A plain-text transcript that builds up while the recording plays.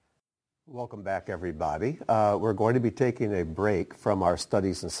Welcome back, everybody. We're going to be taking a break from our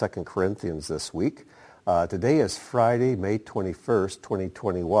studies in 2 Corinthians this week. Today is Friday, May 21st,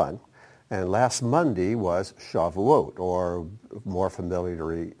 2021, and last Monday was Shavuot, or more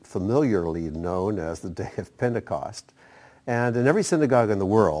familiarly known as the Day of Pentecost. And in every synagogue in the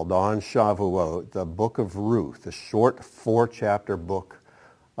world on Shavuot, the book of Ruth, the short 4-chapter book,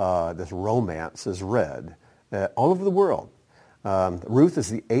 this romance is read all over the world. Ruth is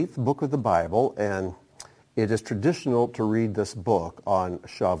the 8th book of the Bible, and it is traditional to read this book on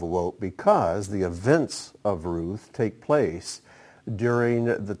Shavuot because the events of Ruth take place during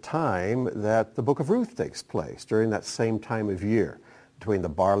the time that the book of Ruth takes place, during that same time of year, between the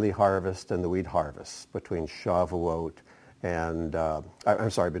barley harvest and the wheat harvest, between Shavuot and,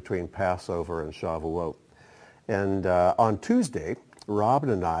 between Passover and Shavuot. And on Tuesday,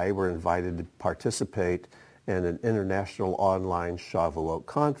 Robin and I were invited to participate in an international online Shavuot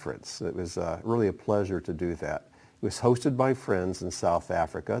conference. It was really a pleasure to do that. It was hosted by friends in South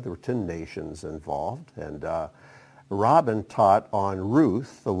Africa. There were 10 nations involved. And Robin taught on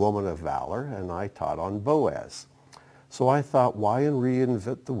Ruth, the woman of valor, and I taught on Boaz. So I thought, why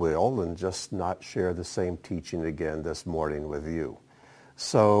reinvent the wheel and just not share the same teaching again this morning with you?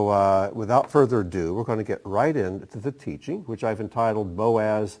 So without further ado, we're going to get right into the teaching, which I've entitled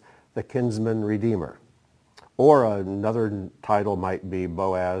Boaz, the Kinsman Redeemer. Or another title might be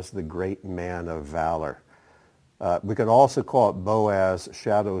Boaz, the Great Man of Valor. We could also call it Boaz,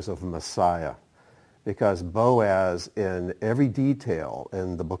 Shadows of Messiah, because Boaz, in every detail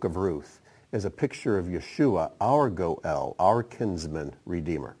in the book of Ruth, is a picture of Yeshua, our Goel, our kinsman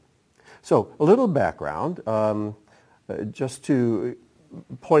redeemer. So a little background, just to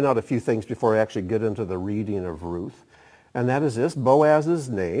point out a few things before I actually get into the reading of Ruth. And that is this: Boaz's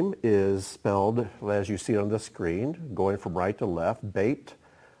name is spelled, as you see on the screen, going from right to left, Beit,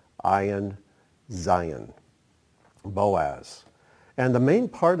 Ayin, Zion, Boaz. And the main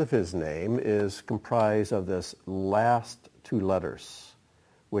part of his name is comprised of this last 2 letters,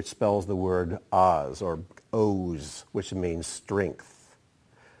 which spells the word Oz, or Oz, which means strength.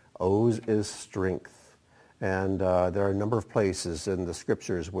 Oz is strength. And there are a number of places in the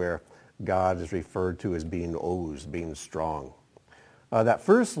scriptures where God is referred to as being Oz, being strong. That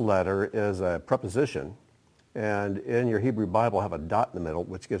first letter is a preposition, and in your Hebrew Bible have a dot in the middle,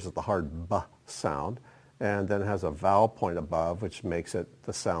 which gives it the hard B sound, and then it has a vowel point above, which makes it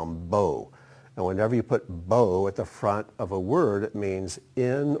the sound bo. And whenever you put bo at the front of a word, it means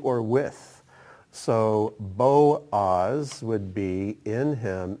in or with. So Boaz would be in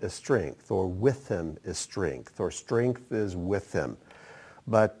him is strength, or with him is strength, or strength is with him.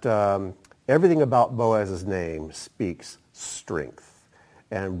 But everything about Boaz's name speaks strength.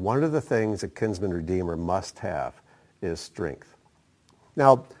 And one of the things a kinsman redeemer must have is strength.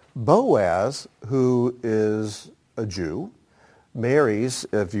 Now, Boaz, who is a Jew, marries,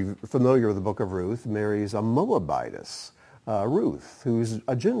 if you're familiar with the book of Ruth, marries a Moabitess, Ruth, who's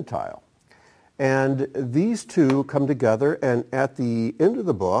a Gentile. And these two come together, and at the end of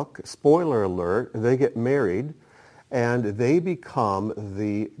the book, spoiler alert, they get married, and they become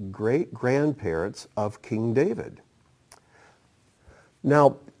the great-grandparents of King David.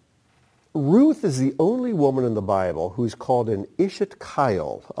 Now, Ruth is the only woman in the Bible who's called an Ishet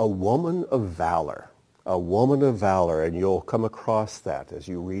Chayil, a woman of valor. A woman of valor, and you'll come across that as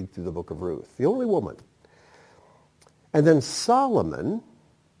you read through the book of Ruth. The only woman. And then Solomon,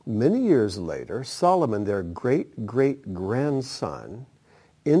 many years later, Solomon, their great-great-grandson,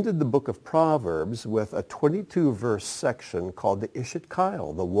 ended the book of Proverbs with a 22-verse section called the Ishet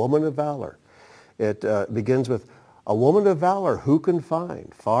Chayil, the woman of valor. It begins with, a woman of valor who can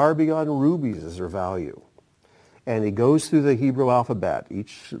find? Far beyond rubies is her value. And he goes through the Hebrew alphabet.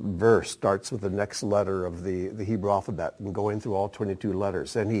 Each verse starts with the next letter of the Hebrew alphabet and going through all 22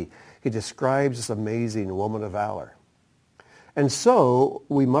 letters. And he describes this amazing woman of valor. And so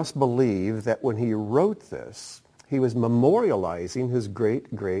we must believe that when he wrote this, he was memorializing his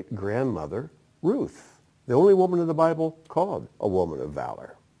great-great-grandmother, Ruth, the only woman in the Bible called a woman of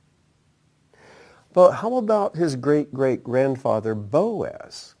valor. But how about his great-great-grandfather,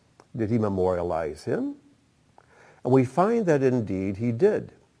 Boaz? Did he memorialize him? And we find that indeed he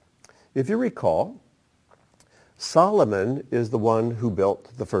did. If you recall, Solomon is the one who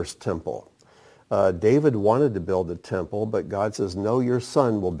built the first temple. David wanted to build a temple, but God says, no, your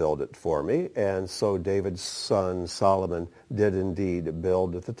son will build it for me. And so David's son, Solomon, did indeed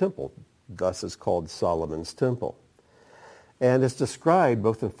build the temple. Thus is called Solomon's temple. And it's described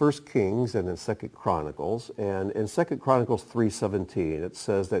both in 1 Kings and in 2 Chronicles. And in 2 Chronicles 3:17, it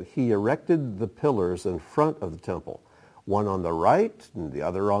says that he erected the pillars in front of the temple, one on the right and the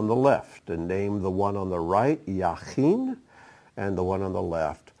other on the left, and name the one on the right Yachin and the one on the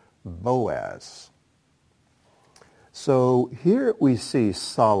left Boaz. So here we see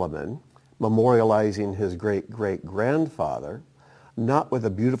Solomon memorializing his great-great-grandfather, not with a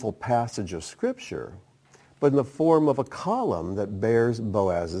beautiful passage of Scripture, but in the form of a column that bears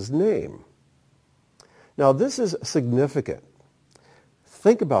Boaz's name. Now this is significant.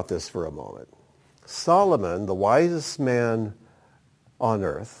 Think about this for a moment. Solomon, the wisest man on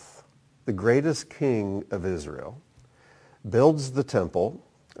earth, the greatest king of Israel, builds the temple,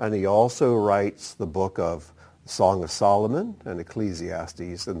 and he also writes the book of Song of Solomon and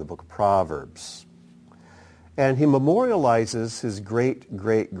Ecclesiastes and the book of Proverbs. And he memorializes his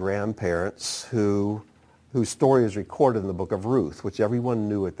great-great-grandparents whose story is recorded in the book of Ruth, which everyone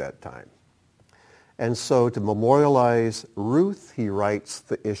knew at that time. And so to memorialize Ruth, he writes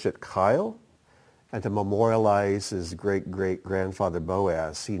the Ishit Kyle, and to memorialize his great-great-grandfather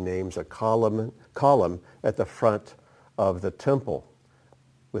Boaz, he names a column at the front of the temple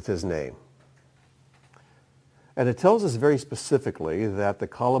with his name. And it tells us very specifically that the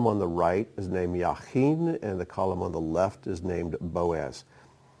column on the right is named Yachin and the column on the left is named Boaz.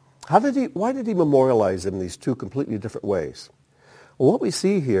 Why did he memorialize them in these two completely different ways? Well, what we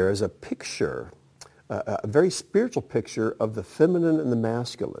see here is a picture, a very spiritual picture of the feminine and the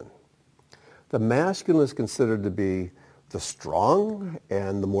masculine. The masculine is considered to be the strong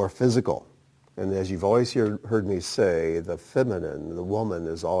and the more physical. And as you've always heard me say, the feminine, the woman,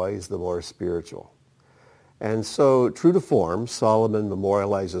 is always the more spiritual. And so, true to form, Solomon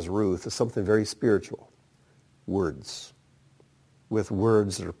memorializes Ruth as something very spiritual. Words. With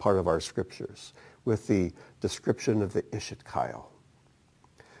words that are part of our scriptures. With the description of the Ishit Kyle.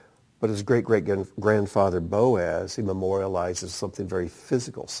 But his great-great-grandfather Boaz, he memorializes something very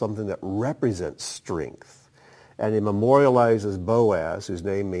physical, something that represents strength. And he memorializes Boaz, whose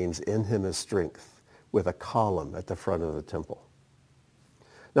name means in him is strength, with a column at the front of the temple.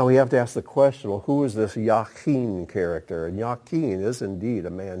 Now we have to ask the question, well, who is this Yachin character? And Yachin is indeed a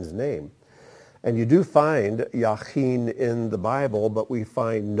man's name. And you do find Yachin in the Bible, but we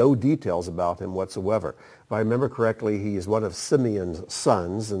find no details about him whatsoever. If I remember correctly, he is one of Simeon's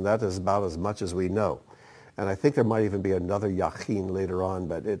sons, and that is about as much as we know. And I think there might even be another Yachin later on,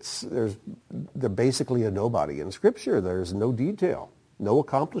 but they're basically a nobody. In Scripture, there's no detail, no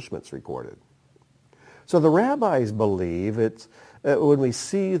accomplishments recorded. So the rabbis believe when we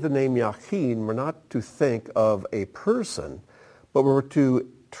see the name Yachin, we're not to think of a person, but we're to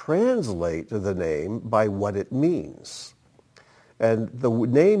translate the name by what it means. And the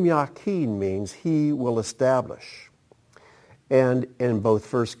name Yachin means he will establish. And in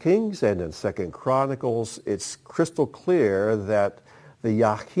both 1 Kings and in 2 Chronicles, it's crystal clear that the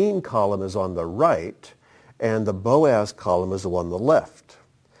Yachin column is on the right and the Boaz column is on the left.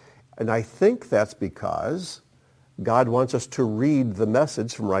 And I think that's because God wants us to read the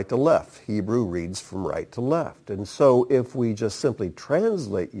message from right to left. Hebrew reads from right to left. And so if we just simply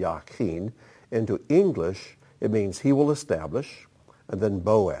translate Yachin into English, it means he will establish, and then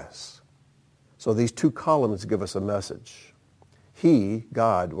Boaz. So these two columns give us a message. He,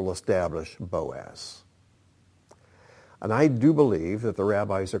 God, will establish Boaz. And I do believe that the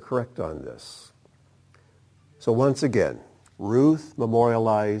rabbis are correct on this. So once again, Ruth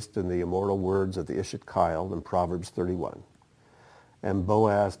memorialized in the immortal words of the Ishit Kyle in Proverbs 31. And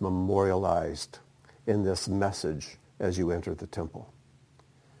Boaz memorialized in this message as you enter the temple.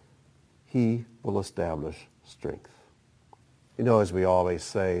 He will establish strength. You know, as we always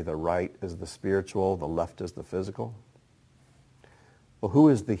say, the right is the spiritual, the left is the physical. Well, who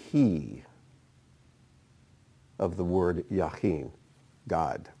is the he of the word Yachin?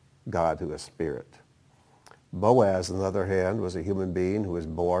 God. God who is spirit. Boaz, on the other hand, was a human being who was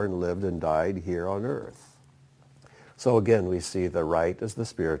born, lived, and died here on earth. So again, we see the right is the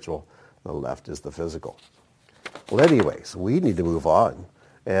spiritual, the left is the physical. Well, anyways, we need to move on.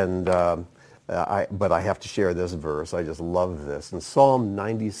 And but I have to share this verse. I just love this. In Psalm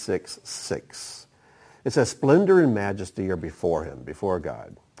 96:6, it says, "Splendor and majesty are before him," before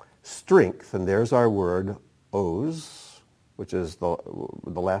God. Strength, and there's our word, Oz, which is the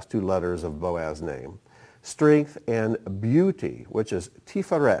last two letters of Boaz's name. Strength and beauty, which is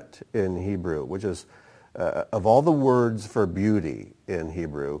tiferet in Hebrew, which is, of all the words for beauty in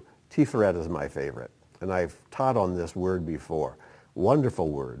Hebrew, tiferet is my favorite. And I've taught on this word before. Wonderful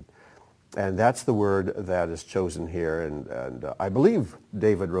word. And that's the word that is chosen here. And I believe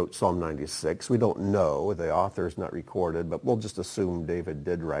David wrote Psalm 96. We don't know. The author is not recorded, but we'll just assume David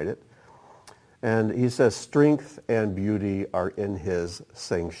did write it. And he says, strength and beauty are in his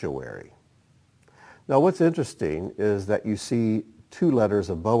sanctuary. Now what's interesting is that you see two letters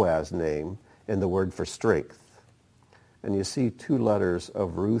of Boaz's name in the word for strength. And you see two letters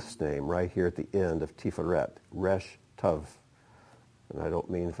of Ruth's name right here at the end of Tiferet, Resh Tav. And I don't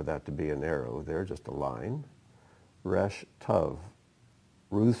mean for that to be an arrow there, just a line. Resh Tav.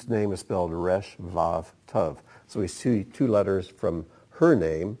 Ruth's name is spelled Resh Vav Tav. So we see two letters from her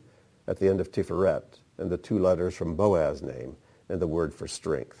name at the end of Tiferet and the two letters from Boaz's name and the word for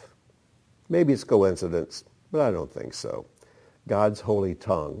strength. Maybe it's coincidence, but I don't think so. God's holy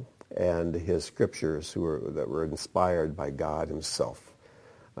tongue and his scriptures that were inspired by God himself.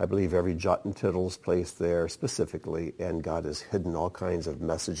 I believe every jot and tittle is placed there specifically, and God has hidden all kinds of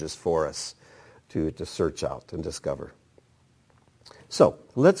messages for us to search out and discover. So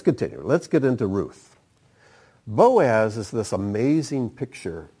let's continue. Let's get into Ruth. Boaz is this amazing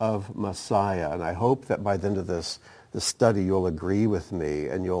picture of Messiah, and I hope that by the end of this study you'll agree with me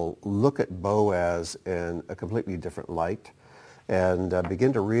and you'll look at Boaz in a completely different light and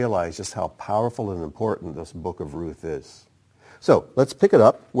begin to realize just how powerful and important this book of Ruth is. So let's pick it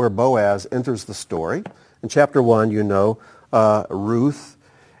up where Boaz enters the story. In chapter 1, you know, Ruth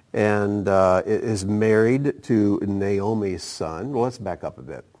and is married to Naomi's son. Well, let's back up a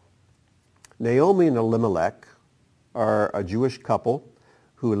bit. Naomi and Elimelech are a Jewish couple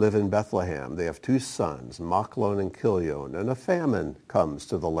who live in Bethlehem. They have two sons, Machlon and Kilion, and a famine comes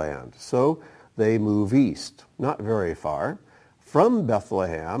to the land. So they move east, not very far. From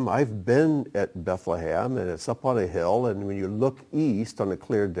Bethlehem, I've been at Bethlehem, and it's up on a hill, and when you look east on a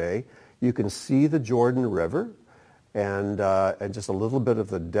clear day, you can see the Jordan River and just a little bit of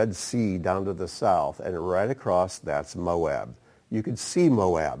the Dead Sea down to the south, and right across, that's Moab. You could see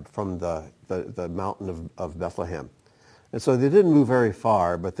Moab from the mountain of Bethlehem. And so they didn't move very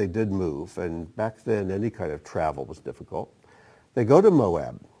far, but they did move, and back then any kind of travel was difficult. They go to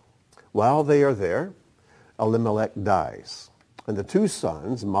Moab. While they are there, Elimelech dies. And the two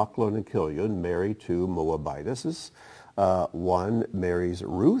sons, Machlon and Kilion, marry two Moabitesses. One marries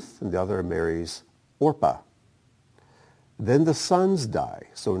Ruth, and the other marries Orpah. Then the sons die.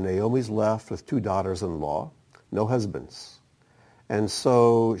 So Naomi's left with two daughters-in-law, no husbands. And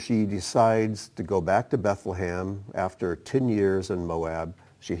so she decides to go back to Bethlehem after 10 years in Moab.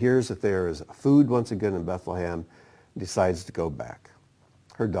 She hears that there is food once again in Bethlehem, and decides to go back.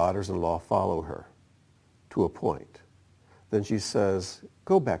 Her daughters-in-law follow her to a point. Then she says,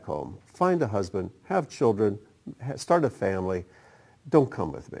 go back home, find a husband, have children, start a family. Don't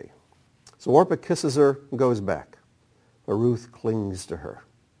come with me. So Orpah kisses her and goes back. But Ruth clings to her,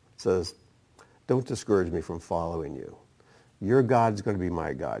 says, don't discourage me from following you. Your God's going to be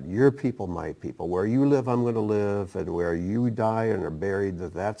my God. Your people, my people. Where you live, I'm going to live. And where you die and are buried,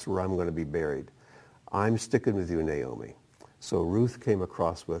 that's where I'm going to be buried. I'm sticking with you, Naomi. So Ruth came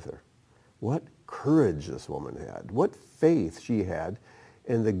across with her. What courage this woman had. What faith she had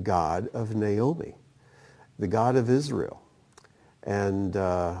in the God of Naomi, the God of Israel. And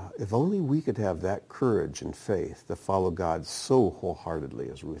if only we could have that courage and faith to follow God so wholeheartedly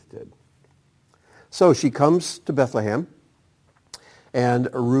as Ruth did. So she comes to Bethlehem, and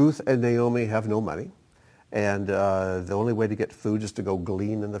Ruth and Naomi have no money. And the only way to get food is to go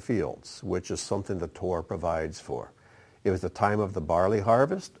glean in the fields, which is something the Torah provides for. It was the time of the barley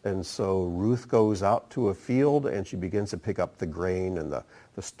harvest, and so Ruth goes out to a field, and she begins to pick up the grain and the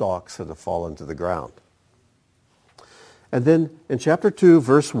stalks that have fallen to the ground. And then in chapter 2,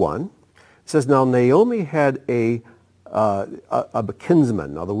 verse 1, it says, now Naomi had a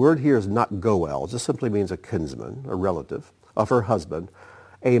kinsman. Now the word here is not goel. It just simply means a kinsman, a relative of her husband,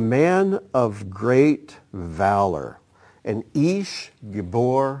 a man of great valor, an Ish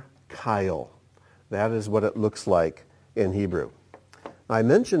Gibor Kyle. That is what it looks like in Hebrew. I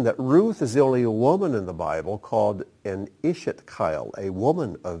mentioned that Ruth is the only woman in the Bible called an Ishet Kyle, a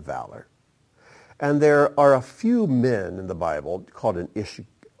woman of valor. And there are a few men in the Bible called an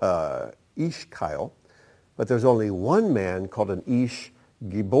Ish Kyle, but there's only one man called an Ish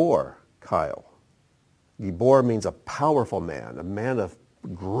Gibor Kyle. Gibor means a powerful man, a man of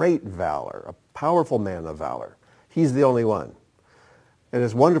great valor, a powerful man of valor. He's the only one. And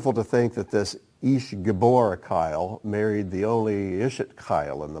it's wonderful to think that this Ish Gibor Kyle married the only Ishet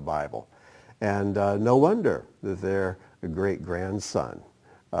Kyle in the Bible. And no wonder that their great-grandson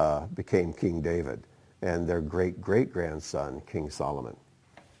became King David, and their great-great-grandson, King Solomon.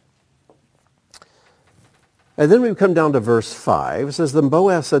 And then we come down to verse 5. It says, then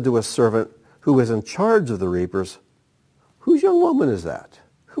Boaz said to a servant who was in charge of the reapers, whose young woman is that?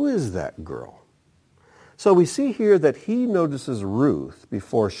 Who is that girl? So we see here that he notices Ruth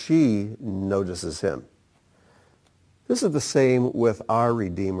before she notices him. This is the same with our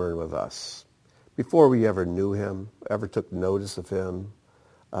Redeemer and with us. before we ever knew him, ever took notice of him,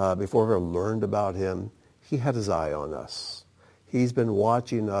 before we ever learned about him, he had his eye on us. He's been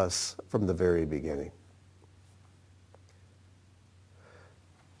watching us from the very beginning.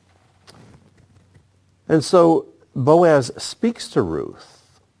 And so Boaz speaks to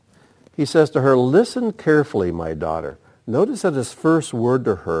Ruth. He says to her, listen carefully, my daughter. Notice that his first word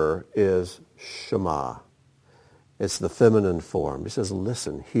to her is Shema. It's the feminine form. He says,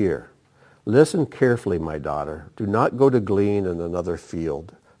 listen, hear. Listen carefully, my daughter. Do not go to glean in another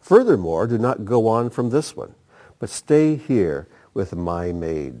field. Furthermore, do not go on from this one, but stay here with my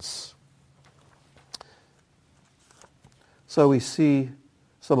maids. So we see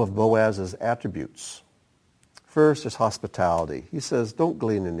some of Boaz's attributes. First is hospitality. He says, don't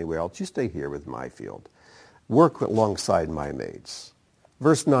glean anywhere else. You stay here with my field. Work alongside my maids.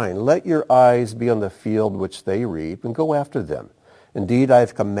 Verse 9, let your eyes be on the field which they reap, and go after them. Indeed, I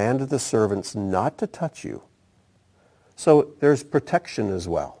have commanded the servants not to touch you. So there's protection as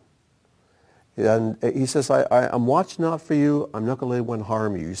well. And he says, I'm watching out for you. I'm not going to let anyone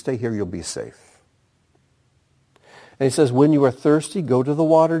harm you. You stay here, you'll be safe. And he says, when you are thirsty, go to the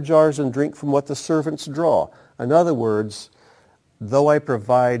water jars and drink from what the servants draw. In other words, though I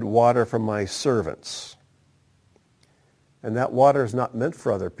provide water for my servants, and that water is not meant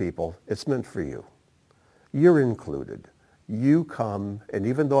for other people, it's meant for you. You're included. You come, and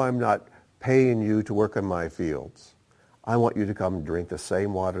even though I'm not paying you to work in my fields, I want you to come drink the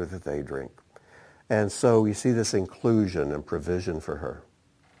same water that they drink. And so we see this inclusion and provision for her.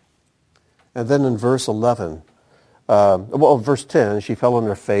 And then in verse 11, verse 10, she fell on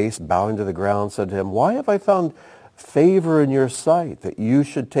her face, bowing to the ground, said to him, why have I found favor in your sight that you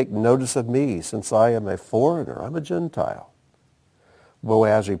should take notice of me, since I am a foreigner, I'm a Gentile?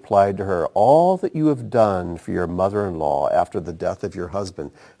 Boaz replied to her, all that you have done for your mother-in-law after the death of your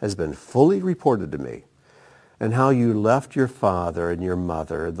husband has been fully reported to me, and how you left your father and your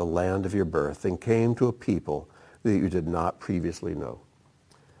mother, the land of your birth, and came to a people that you did not previously know.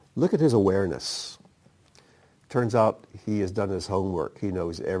 Look at his awareness. Turns out he has done his homework. He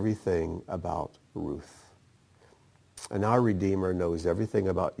knows everything about Ruth. And our Redeemer knows everything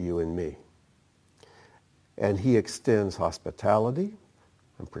about you and me. And he extends hospitality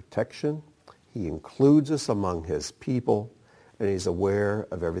and protection. He includes us among his people, and he's aware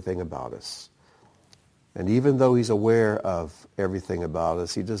of everything about us. And even though he's aware of everything about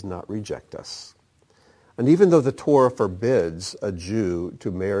us, he does not reject us. And even though the Torah forbids a Jew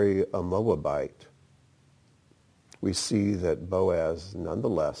to marry a Moabite, we see that Boaz,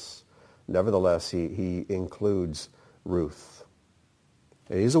 nevertheless, he includes Ruth.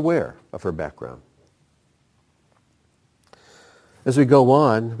 And he's aware of her background. As we go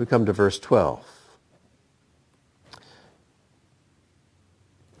on, we come to verse 12.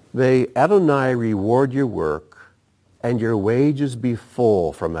 May Adonai reward your work, and your wages be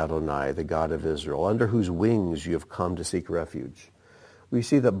full from Adonai, the God of Israel, under whose wings you have come to seek refuge. We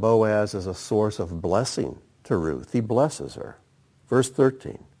see that Boaz is a source of blessing to Ruth. He blesses her. Verse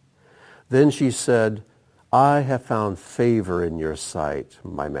 13. Then she said, I have found favor in your sight,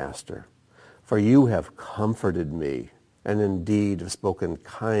 my master, for you have comforted me, and indeed have spoken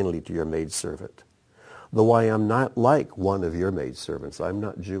kindly to your maidservant. Though I am not like one of your maidservants, I'm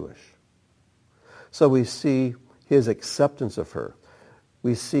not Jewish. So we see his acceptance of her.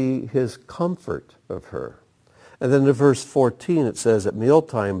 We see his comfort of her. And then in verse 14 it says, at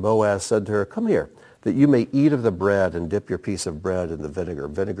mealtime Boaz said to her, come here, that you may eat of the bread and dip your piece of bread in the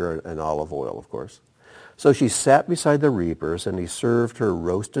vinegar and olive oil, of course. So she sat beside the reapers, and he served her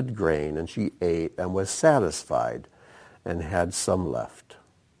roasted grain, and she ate and was satisfied and had some left.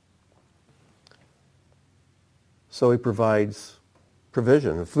 So he provides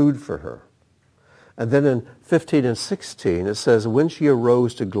provision and food for her. And then in 15 and 16 it says, when she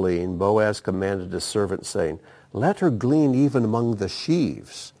arose to glean, Boaz commanded his servant, saying, let her glean even among the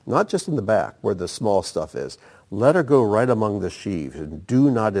sheaves, not just in the back where the small stuff is. Let her go right among the sheaves, and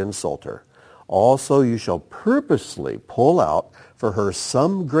do not insult her. Also you shall purposely pull out for her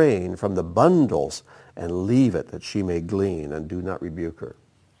some grain from the bundles, and leave it that she may glean, and do not rebuke her.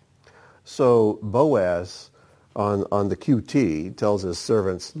 So Boaz on the QT tells his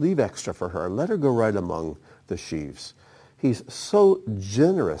servants, leave extra for her. Let her go right among the sheaves. He's so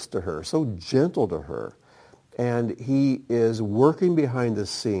generous to her, so gentle to her. And he is working behind the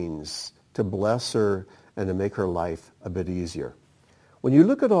scenes to bless her and to make her life a bit easier. When you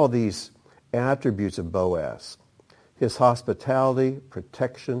look at all these attributes of Boaz, his hospitality,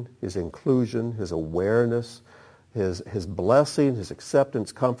 protection, his inclusion, his awareness, his blessing, his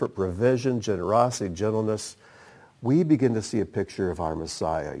acceptance, comfort, provision, generosity, gentleness, we begin to see a picture of our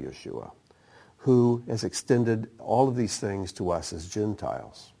Messiah, Yeshua, who has extended all of these things to us as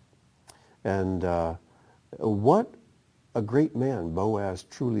Gentiles. And what a great man Boaz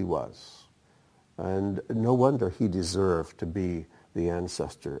truly was. And no wonder he deserved to be the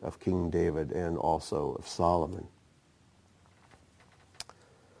ancestor of King David and also of Solomon.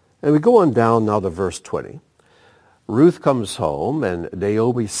 And we go on down now to verse 20. Ruth comes home, and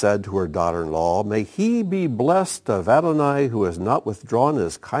Naomi said to her daughter-in-law, "May he be blessed of Adonai, who has not withdrawn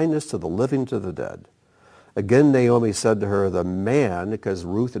his kindness to the living, to the dead." Again Naomi said to her, the man, because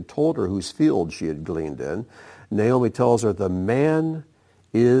Ruth had told her whose field she had gleaned in, Naomi tells her, the man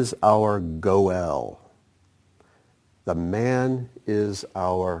is our Goel. The man is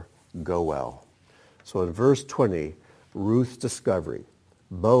our Goel. So in verse 20, Ruth's discovery,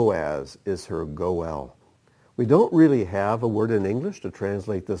 Boaz is her Goel. We don't really have a word in English to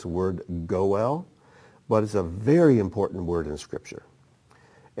translate this word Goel, but it's a very important word in Scripture.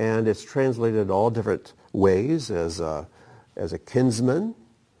 And it's translated all different ways as a kinsman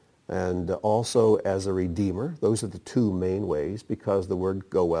and also as a redeemer. Those are the two main ways, because the word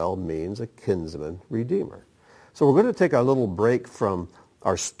Goel means a kinsman redeemer. So we're going to take a little break from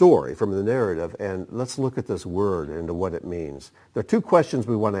our story, from the narrative, and let's look at this word and what it means. There are two questions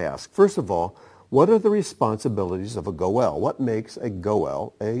we want to ask. First of all, what are the responsibilities of a Goel? What makes a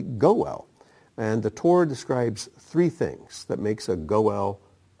Goel a Goel? And the Torah describes three things that makes a Goel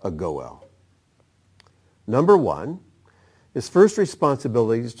a Goel. Number one, his first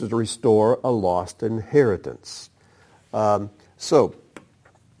responsibility is to restore a lost inheritance. So,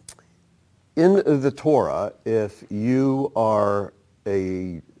 in the Torah, if you are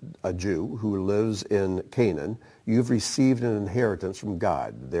a Jew who lives in Canaan, you've received an inheritance from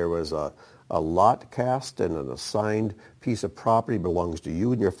God. There was a lot cast, and an assigned piece of property belongs to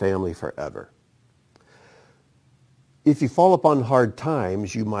you and your family forever. If you fall upon hard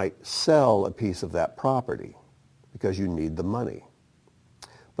times, you might sell a piece of that property because you need the money.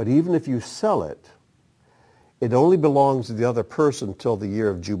 But even if you sell it, it only belongs to the other person till the year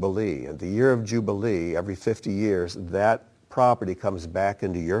of Jubilee. And the year of Jubilee, every 50 years, that property comes back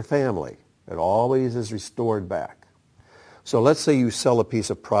into your family. It always is restored back. So let's say you sell a piece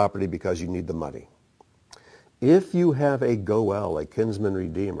of property because you need the money. If you have a Goel, a kinsman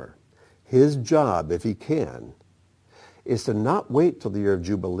redeemer, his job, if he can, is to not wait till the year of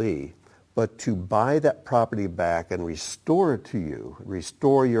Jubilee, but to buy that property back and restore it to you,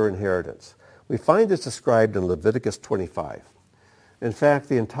 restore your inheritance. We find this described in Leviticus 25. In fact,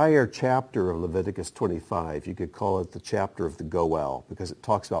 the entire chapter of Leviticus 25, you could call it the chapter of the Goel, because it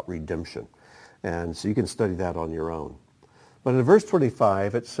talks about redemption. And so you can study that on your own. But in verse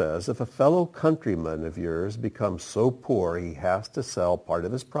 25, it says, if a fellow countryman of yours becomes so poor he has to sell part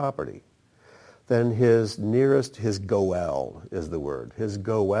of his property, then his Goel is the word. His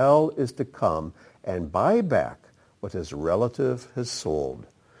Goel is to come and buy back what his relative has sold.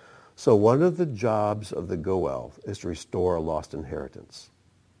 So one of the jobs of the Goel is to restore a lost inheritance.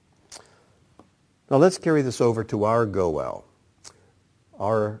 Now let's carry this over to our Goel,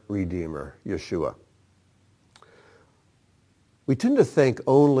 our Redeemer, Yeshua. We tend to think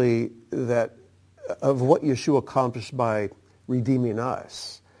only that of what Yeshua accomplished by redeeming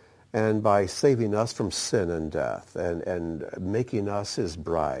us and by saving us from sin and death and making us his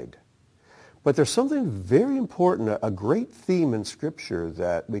bride. But there's something very important, a great theme in Scripture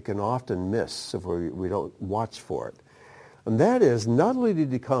that we can often miss if we don't watch for it. And that is, not only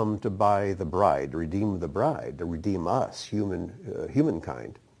did he come to buy the bride, to redeem us,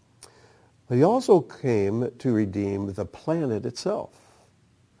 humankind, but he also came to redeem the planet itself.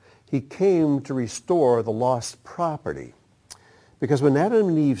 He came to restore the lost property. Because when Adam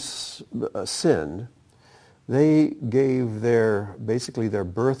and Eve sinned, they gave their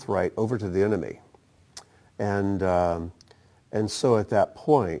birthright over to the enemy. And so at that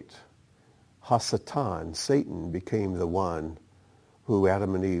point, Hasatan, Satan, became the one who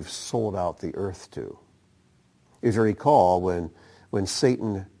Adam and Eve sold out the earth to. If you recall, when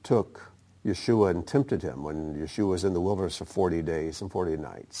Satan took Yeshua and tempted him, when Yeshua was in the wilderness for 40 days and 40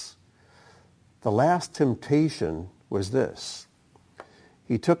 nights, the last temptation was this.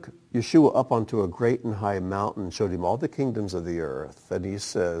 He took Yeshua up onto a great and high mountain, showed him all the kingdoms of the earth, and he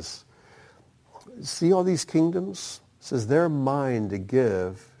says, see all these kingdoms? He says, they're mine to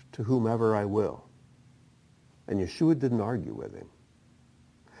give to whomever I will. And Yeshua didn't argue with him.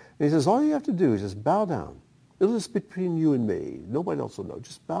 And he says, all you have to do is just bow down. It'll just be between you and me. Nobody else will know.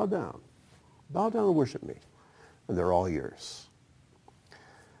 Just bow down. Bow down and worship me. And they're all yours.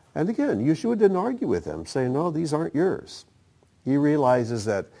 And again, Yeshua didn't argue with him, saying, no, these aren't yours. He realizes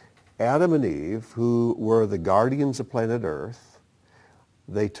that Adam and Eve, who were the guardians of planet Earth,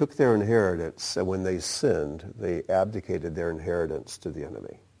 they took their inheritance, and when they sinned, they abdicated their inheritance to the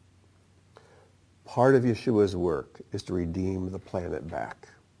enemy. Part of Yeshua's work is to redeem the planet back,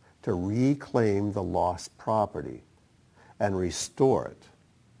 to reclaim the lost property and restore it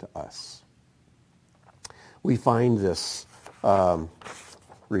to us. We find this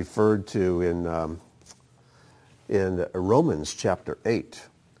referred to in Romans chapter 8.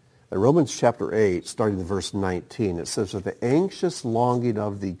 In Romans chapter 8, starting in verse 19, it says, "With the anxious longing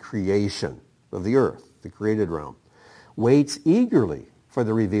of the creation, of the earth, the created realm, waits eagerly for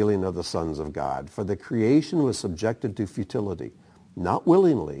the revealing of the sons of God. For the creation was subjected to futility, not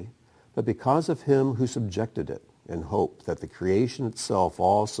willingly, but because of him who subjected it, in hope that the creation itself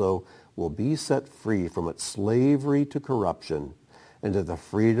also will be set free from its slavery to corruption and to the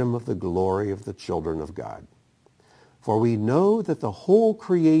freedom of the glory of the children of God. For we know that the whole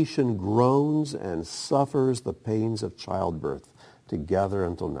creation groans and suffers the pains of childbirth together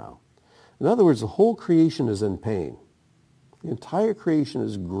until now." In other words, the whole creation is in pain. The entire creation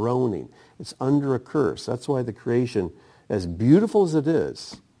is groaning. It's under a curse. That's why the creation, as beautiful as it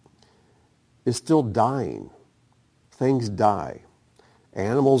is still dying. Things die.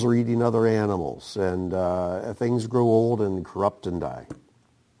 Animals are eating other animals, and things grow old and corrupt and die.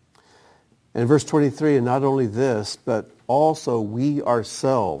 And in verse 23, "And not only this, but also we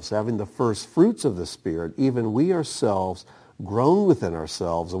ourselves, having the first fruits of the Spirit, even we ourselves groan within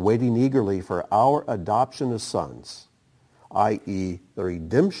ourselves, awaiting eagerly for our adoption as sons, i.e. the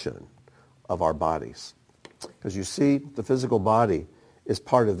redemption of our bodies." Because you see, the physical body is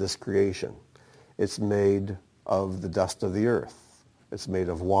part of this creation. It's made of the dust of the earth. It's made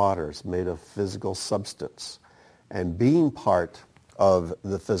of water. It's made of physical substance. And being part of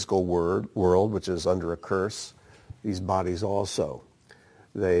the physical world, which is under a curse, these bodies also,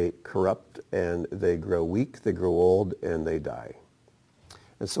 they corrupt and they grow weak, they grow old, and they die.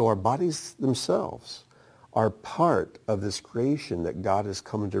 And so our bodies themselves are part of this creation that God has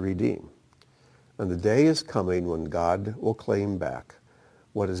come to redeem. And the day is coming when God will claim back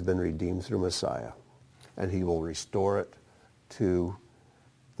what has been redeemed through Messiah, and he will restore it to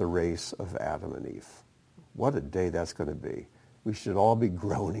the race of Adam and Eve. What a day that's going to be. We should all be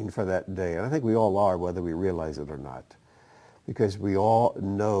groaning for that day. And I think we all are, whether we realize it or not. Because we all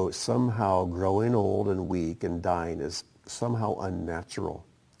know somehow growing old and weak and dying is somehow unnatural.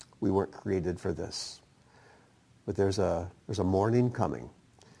 We weren't created for this. But there's a morning coming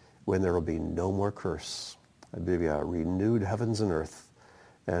when there will be no more curse. There'll be a renewed heavens and earth.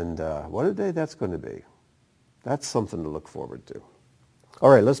 And what a day that's going to be. That's something to look forward to.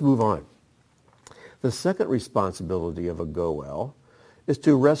 All right, let's move on. The second responsibility of a Goel is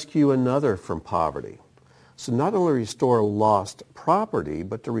to rescue another from poverty. So not only restore lost property,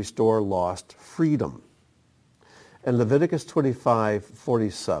 but to restore lost freedom. In Leviticus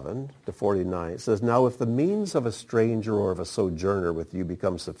 25:47-49, it says, "Now if the means of a stranger or of a sojourner with you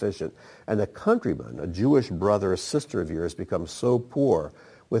become sufficient, and a countryman, a Jewish brother or sister of yours, becomes so poor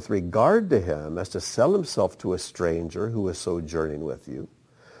with regard to him as to sell himself to a stranger who is sojourning with you,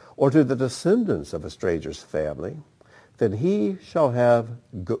 or to the descendants of a stranger's family, then he shall have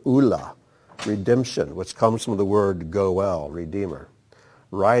geula, redemption, which comes from the word goel, redeemer,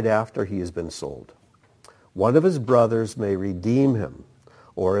 right after he has been sold. One of his brothers may redeem him,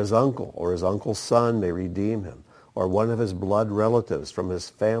 or his uncle's son may redeem him, or one of his blood relatives from his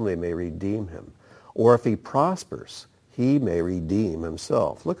family may redeem him, or if he prospers, he may redeem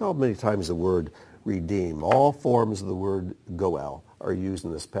himself." Look how many times the word redeem, all forms of the word goel, are used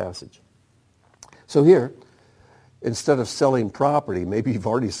in this passage. So here, instead of selling property, maybe you've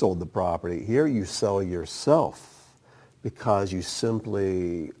already sold the property. Here you sell yourself because you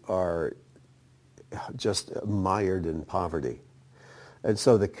simply are just mired in poverty. And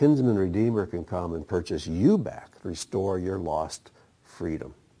so the kinsman redeemer can come and purchase you back, restore your lost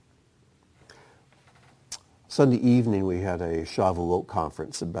freedom. Sunday evening we had a Shavuot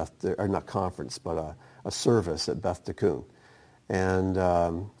conference at a service at Beth Tikkun. And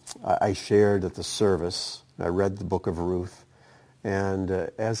I shared at the service. I read the book of Ruth. And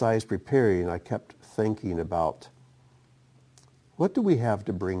as I was preparing, I kept thinking about, what do we have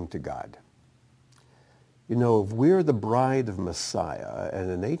to bring to God? You know, if we're the bride of Messiah, and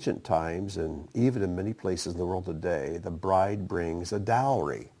in ancient times, and even in many places in the world today, the bride brings a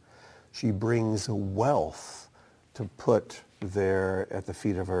dowry. She brings wealth to put there at the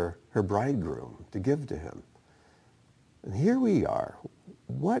feet of her bridegroom, to give to him. And here we are.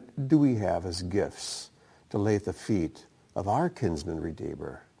 What do we have as gifts to lay at the feet of our kinsman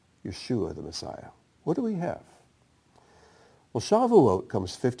redeemer, Yeshua the Messiah? What do we have? Well, Shavuot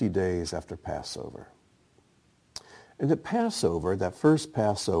comes 50 days after Passover. And at Passover, that first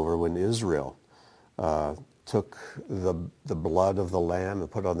Passover when Israel took the blood of the lamb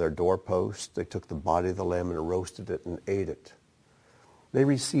and put it on their doorpost, they took the body of the lamb and roasted it and ate it. They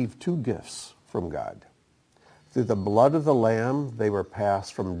received two gifts from God. Through the blood of the lamb, they were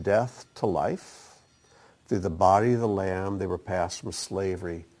passed from death to life. Through the body of the lamb, they were passed from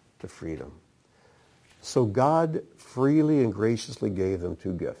slavery to freedom. So God freely and graciously gave them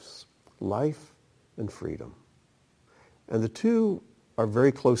two gifts, life and freedom. And the two are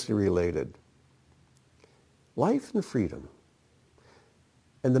very closely related. Life and freedom.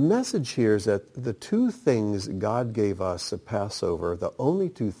 And the message here is that the two things God gave us at Passover, the only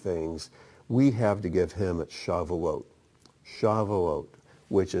two things we have to give him at Shavuot. Shavuot,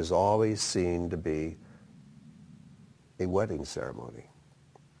 which is always seen to be a wedding ceremony.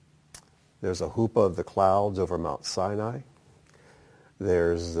 There's a huppah of the clouds over Mount Sinai.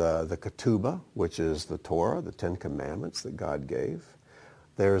 There's the ketubah, which is the Torah, the Ten Commandments that God gave.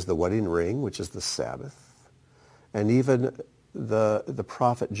 There's the wedding ring, which is the Sabbath. And even the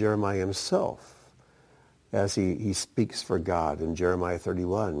prophet Jeremiah himself, as he speaks for God in Jeremiah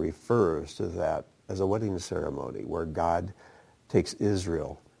 31, refers to that as a wedding ceremony where God takes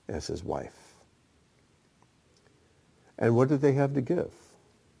Israel as his wife. And what did they have to give?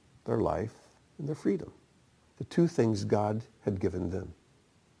 Their life and their freedom. The two things God had given them.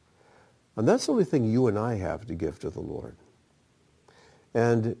 And that's the only thing you and I have to give to the Lord.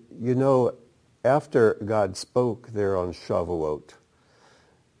 And you know, after God spoke there on Shavuot,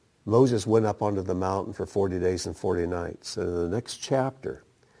 Moses went up onto the mountain for 40 days and 40 nights. And in the next chapter,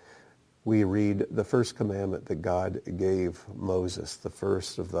 we read the first commandment that God gave Moses, the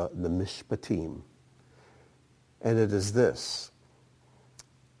first of the Mishpatim. And it is this.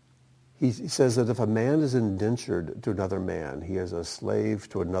 He says that if a man is indentured to another man, he is a slave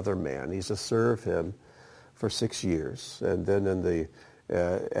to another man, he's to serve him for 6 years. And then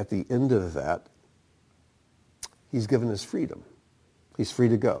at the end of that, he's given his freedom. He's free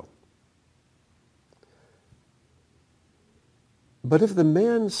to go. But if the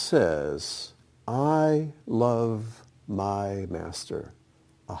man says, I love my master,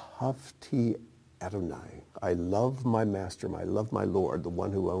 ahavti Adonai, I love my master, I love my Lord, the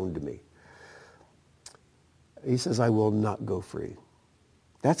one who owned me. He says, I will not go free.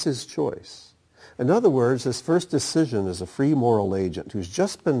 That's his choice. In other words, his first decision as a free moral agent who's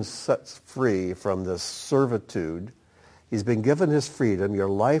just been set free from this servitude. He's been given his freedom. Your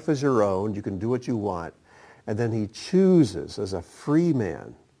life is your own. You can do what you want. And then he chooses as a free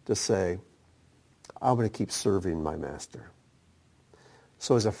man to say, I'm going to keep serving my master.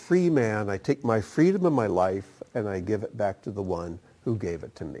 So as a free man, I take my freedom in my life and I give it back to the one who gave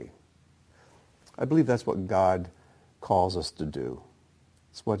it to me. I believe that's what God calls us to do.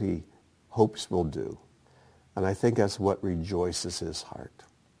 It's what he hopes we'll do. And I think that's what rejoices his heart.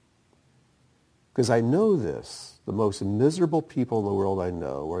 Because I know this, the most miserable people in the world I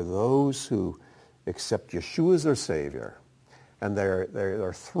know are those who accept Yeshua as their Savior, and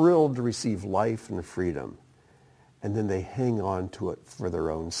they're thrilled to receive life and freedom, and then they hang on to it for their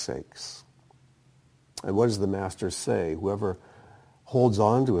own sakes. And what does the Master say? Whoever holds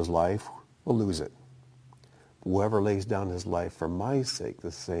on to his life will lose it. Whoever lays down his life for my sake,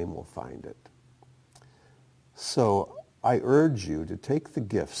 the same will find it. So I urge you to take the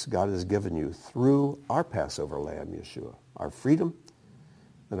gifts God has given you through our Passover lamb, Yeshua, our freedom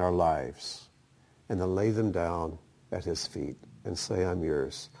and our lives, and then lay them down at his feet and say, I'm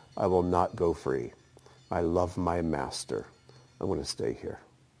yours. I will not go free. I love my master. I'm going to stay here.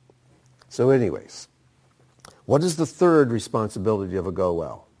 So anyways, what is the third responsibility of a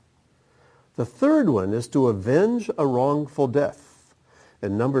Goel? The third one is to avenge a wrongful death.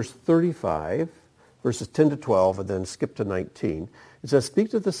 In Numbers 35, verses 10 to 12, and then skip to 19, it says,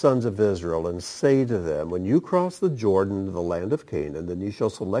 speak to the sons of Israel and say to them, when you cross the Jordan into the land of Canaan, then you shall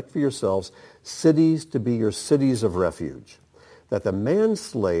select for yourselves cities to be your cities of refuge, that the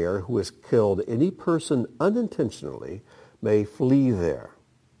manslayer who has killed any person unintentionally may flee there.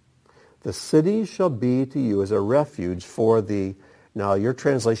 The city shall be to you as a refuge for the, now your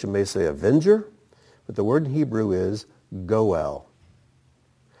translation may say avenger, but the word in Hebrew is Goel.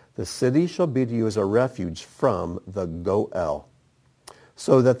 The city shall be to you as a refuge from the Goel,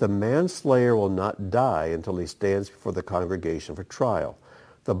 so that the manslayer will not die until he stands before the congregation for trial.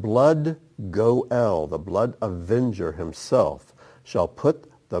 The blood Goel, the blood avenger himself, shall put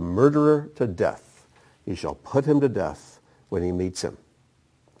the murderer to death. He shall put him to death when he meets him.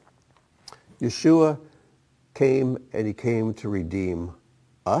 Yeshua came, and he came to redeem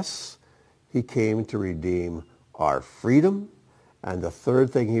us. He came to redeem our freedom. And the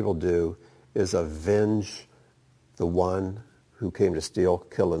third thing he will do is avenge the one who came to steal,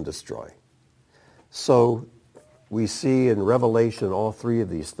 kill, and destroy. So we see in Revelation all three of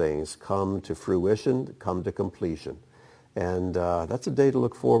these things come to fruition, come to completion. And that's a day to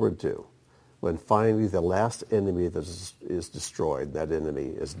look forward to, when finally the last enemy that is destroyed, that enemy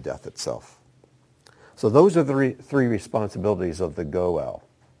is death itself. So those are the three responsibilities of the Goel.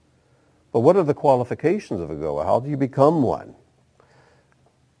 But what are the qualifications of a Goel? How do you become one?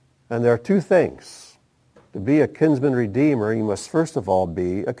 And there are two things. To be a kinsman redeemer, you must first of all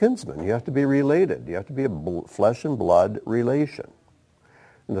be a kinsman. You have to be related. You have to be a flesh and blood relation.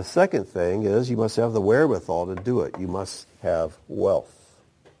 And the second thing is you must have the wherewithal to do it. You must have wealth.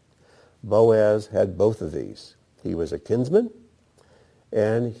 Boaz had both of these. He was a kinsman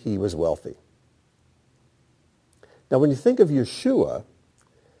and he was wealthy. Now when you think of Yeshua,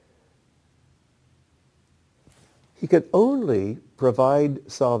 he could only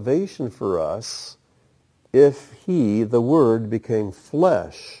provide salvation for us if he, the Word, became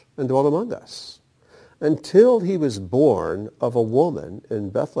flesh and dwelt among us. Until he was born of a woman in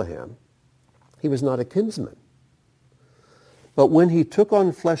Bethlehem, he was not a kinsman. But when he took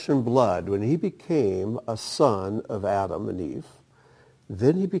on flesh and blood, when he became a son of Adam and Eve,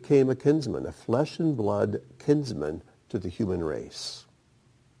 then he became a kinsman, a flesh and blood kinsman to the human race.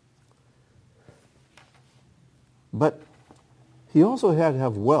 But he also had to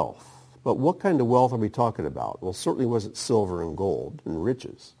have wealth. But what kind of wealth are we talking about? Well, certainly wasn't silver and gold and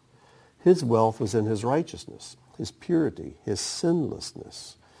riches. His wealth was in his righteousness, his purity, his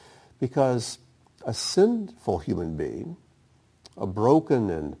sinlessness. Because a sinful human being, a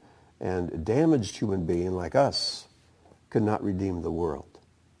broken and damaged human being like us, could not redeem the world.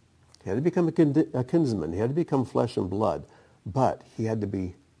 He had to become a kinsman. He had to become flesh and blood. But he had to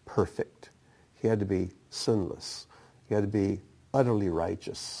be perfect. He had to be sinless. He had to be utterly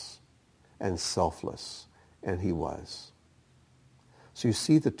righteous and selfless. And he was. So you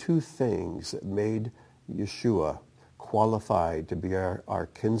see the two things that made Yeshua qualified to be our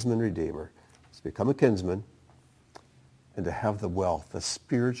kinsman redeemer. To become a kinsman and to have the wealth, the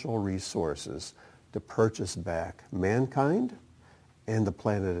spiritual resources to purchase back mankind and the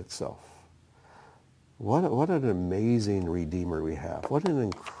planet itself. What an amazing Redeemer we have. What an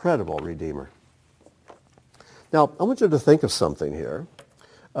incredible Redeemer. Now, I want you to think of something here.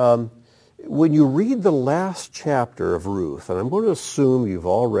 When you read the last chapter of Ruth, and I'm going to assume you've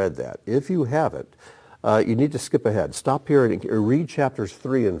all read that. If you haven't, you need to skip ahead. Stop here and read chapters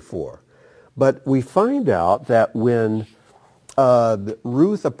 3 and 4. But we find out that when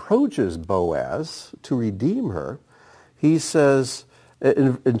Ruth approaches Boaz to redeem her, he says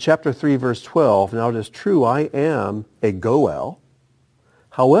in chapter 3, verse 12, "Now it is true, I am a Goel.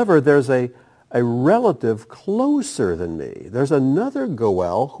 However, there's a relative closer than me. There's another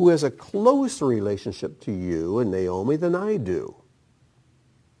Goel who has a closer relationship to you and Naomi than I do."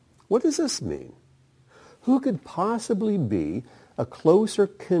 What does this mean? Who could possibly be a closer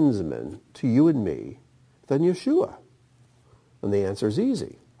kinsman to you and me than Yeshua? And the answer is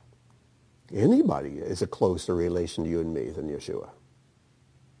easy. Anybody is a closer relation to you and me than Yeshua.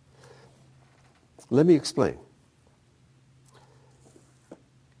 Let me explain.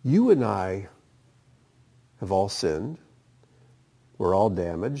 You and I have all sinned. We're all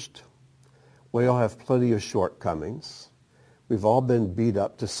damaged. We all have plenty of shortcomings. We've all been beat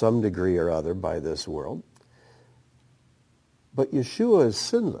up to some degree or other by this world. But Yeshua is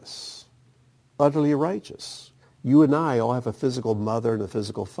sinless, utterly righteous. You and I all have a physical mother and a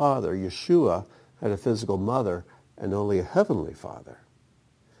physical father. Yeshua had a physical mother and only a heavenly father.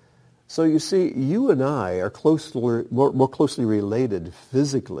 So you see, you and I are more closely related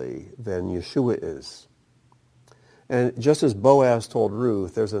physically than Yeshua is. And just as Boaz told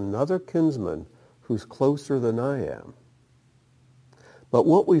Ruth, there's another kinsman who's closer than I am. But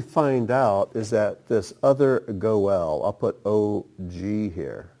what we find out is that this other Goel, I'll put O-G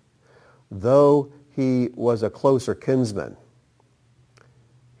here, though he was a closer kinsman,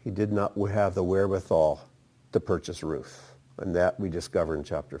 he did not have the wherewithal to purchase Ruth. And that we discover in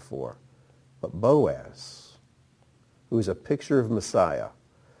chapter 4. But Boaz, who is a picture of Messiah,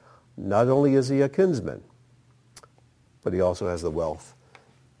 not only is he a kinsman, but he also has the wealth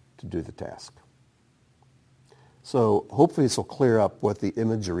to do the task. So hopefully this will clear up what the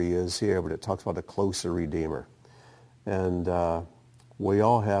imagery is here when it talks about a closer redeemer. And we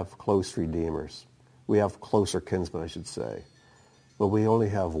all have close redeemers. We have closer kinsmen, I should say. But we only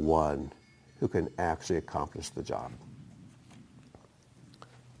have one who can actually accomplish the job.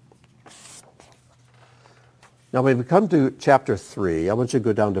 Now when we come to chapter 3, I want you to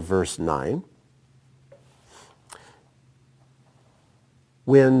go down to verse 9.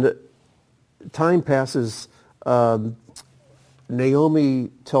 When time passes Naomi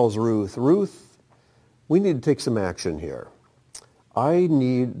tells Ruth, Ruth, we need to take some action here. I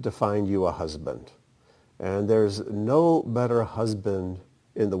need to find you a husband. And there's no better husband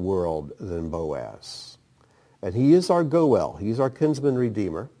in the world than Boaz. And he is our Goel. He's our kinsman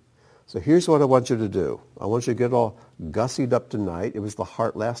redeemer. So here's what I want you to do. I want you to get all gussied up tonight. It was the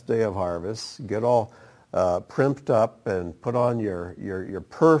last day of harvest. Get all primped up and put on your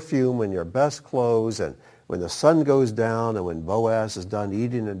perfume and your best clothes. And when the sun goes down and when Boaz is done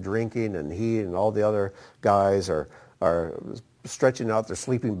eating and drinking and he and all the other guys are stretching out their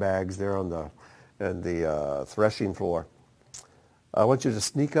sleeping bags there on the threshing floor, I want you to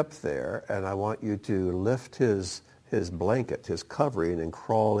sneak up there and I want you to lift his blanket, his covering, and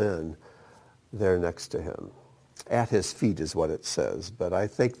crawl in there next to him. At his feet is what it says, but I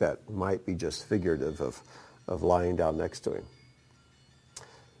think that might be just figurative of lying down next to him.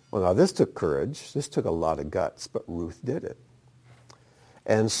 Well, now this took courage. This took a lot of guts, but Ruth did it.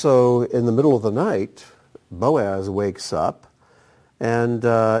 And so in the middle of the night, Boaz wakes up, and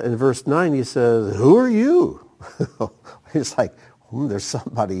in verse 9 he says, "Who are you?" He's like, there's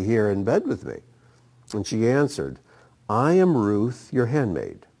somebody here in bed with me. And she answered, "I am Ruth, your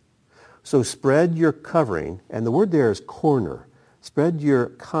handmaid. So spread your covering," and the word there is corner. "Spread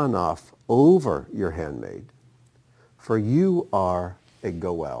your kanaf over your handmaid, for you are a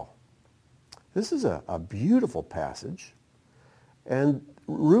Goel." This is a beautiful passage. And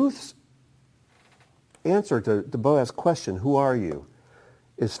Ruth's answer to Boaz's question, "Who are you?"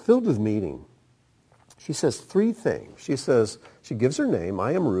 is filled with meaning. She says three things. She gives her name,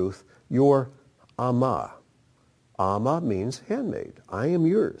 "I am Ruth, your Amah." Amah means handmaid. I am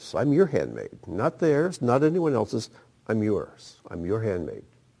yours. I'm your handmaid. Not theirs, not anyone else's. I'm yours. I'm your handmaid.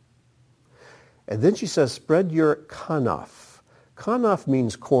 And then she says, "Spread your kanaf." Kanaf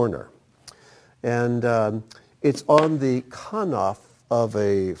means corner. And it's on the kanaf of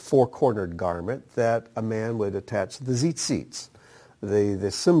a four-cornered garment that a man would attach the tzitzits,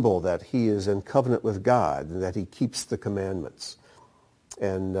 the symbol that he is in covenant with God and that he keeps the commandments.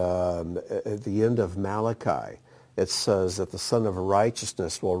 And at the end of Malachi, it says that the Son of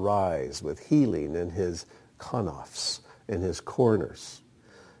Righteousness will rise with healing in his kanafs, in his corners.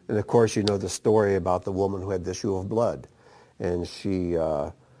 And of course, you know the story about the woman who had the issue of blood. And she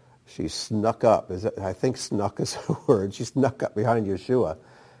snuck up. I think snuck is a word. She snuck up behind Yeshua.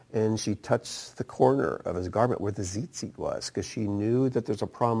 And she touched the corner of his garment where the tzitzit was, because she knew that there's a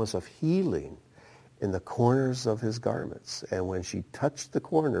promise of healing in the corners of his garments. And when she touched the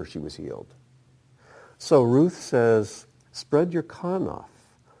corner, she was healed. So Ruth says, spread your kanaf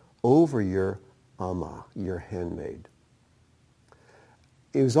over your Amah, your handmaid.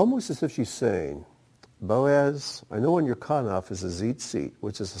 It was almost as if she's saying, Boaz, I know on your kanaf is a tzitzit,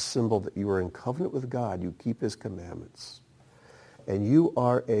 which is a symbol that you are in covenant with God. You keep his commandments. And you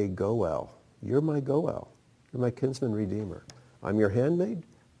are a Goel. You're my Goel. You're my kinsman redeemer. I'm your handmaid.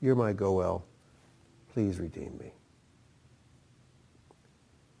 You're my Goel. Please redeem me.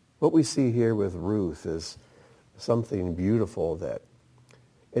 What we see here with Ruth is something beautiful that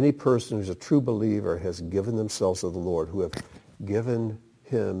any person who's a true believer has given themselves to the Lord, who have given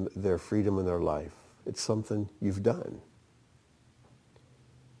him their freedom in their life. It's something you've done.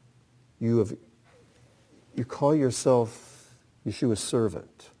 You call yourself Yeshua's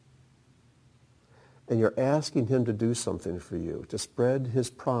servant. And you're asking him to do something for you, to spread his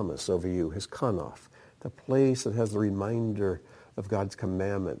promise over you, his kanaf, the place that has the reminder of God's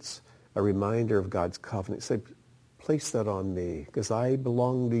commandments, a reminder of God's covenant. Say, place that on me, because I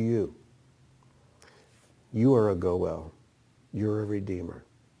belong to you. You are a Goel. You're a redeemer.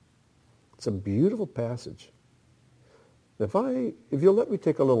 It's a beautiful passage. If you'll let me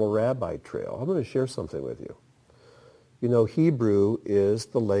take a little rabbi trail, I'm going to share something with you. You know, Hebrew is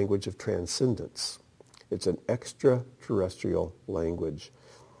the language of transcendence. It's an extraterrestrial language.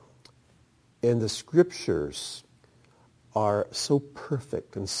 And the scriptures are so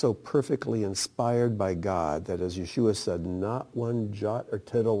perfect and so perfectly inspired by God that, as Yeshua said, not one jot or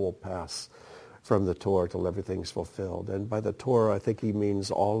tittle will pass from the Torah till everything's fulfilled. And by the Torah, I think he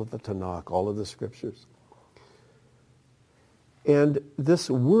means all of the Tanakh, all of the scriptures. And this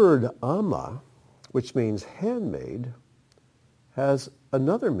word Amah, which means handmaid, has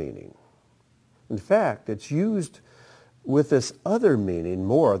another meaning. In fact, it's used with this other meaning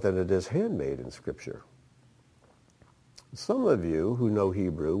more than it is handmaid in Scripture. Some of you who know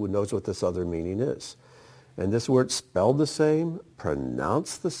Hebrew knows what this other meaning is. And this word spelled the same,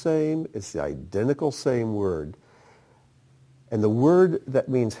 pronounced the same, it's the identical same word. And the word that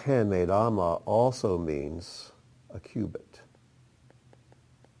means handmaid, Amah, also means a cubit.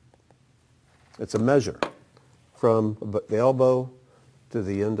 It's a measure. from the elbow to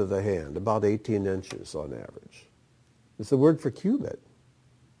the end of the hand, about 18 inches on average. It's the word for cubit.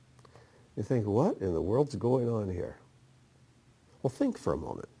 You think, what in the world's going on here? Well, think for a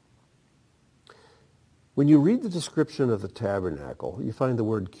moment. When you read the description of the tabernacle, you find the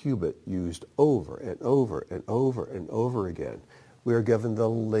word cubit used over and over and over and over again. We are given the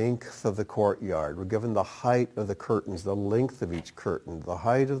length of the courtyard. We're given the height of the curtains, the length of each curtain, the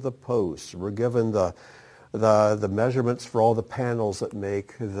height of the posts. We're given the measurements for all the panels that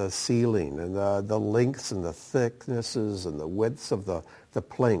make the ceiling, and the lengths and the thicknesses and the widths of the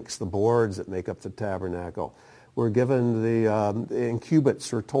planks, the boards that make up the tabernacle. We're given in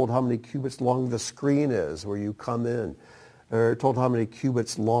cubits. We're told how many cubits long the screen is where you come in. We're told how many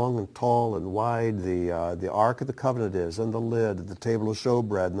cubits long and tall and wide the Ark of the Covenant is, and the lid, the table of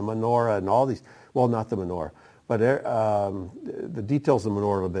showbread, and the menorah, and all these. Well, not the menorah, but the details of the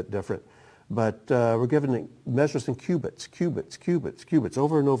menorah are a bit different. But we're given measures in cubits,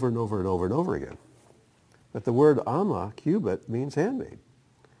 over and over and over and over and over again. But the word amma, cubit, means handmade.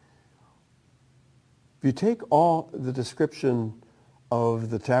 If you take all the description of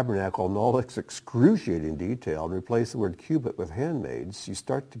the tabernacle and all its excruciating detail and replace the word cubit with handmaids, you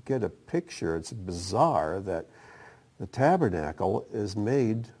start to get a picture. It's bizarre that the tabernacle is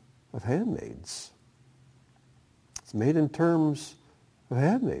made of handmaids. It's made in terms of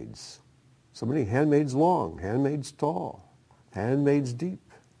handmaids. So many handmaids long, handmaids tall, handmaids deep.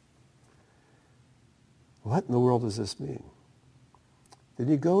 What in the world does this mean? Then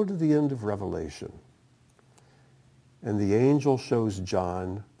you go to the end of Revelation, and the angel shows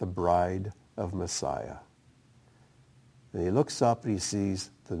John the bride of Messiah. And he looks up and he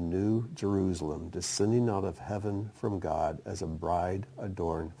sees the new Jerusalem descending out of heaven from God as a bride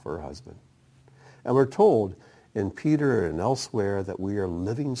adorned for her husband. And we're told in Peter and elsewhere that we are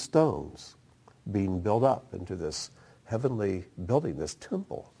living stones being built up into this heavenly building, this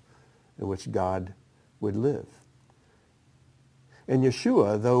temple in which God would live. And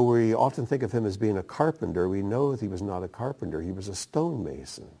Yeshua, though we often think of him as being a carpenter, we know that he was not a carpenter. He was a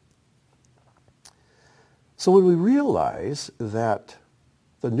stonemason. So when we realize that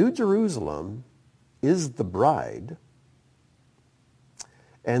the New Jerusalem is the bride,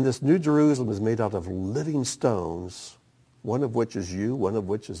 and this New Jerusalem is made out of living stones, one of which is you, one of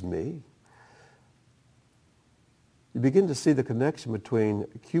which is me, you begin to see the connection between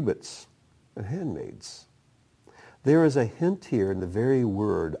cubits and handmaids. There is a hint here in the very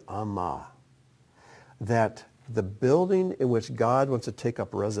word, amma, that the building in which God wants to take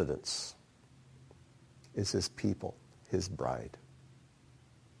up residence is his people, his bride.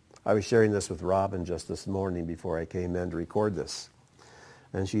 I was sharing this with Robin just this morning before I came in to record this.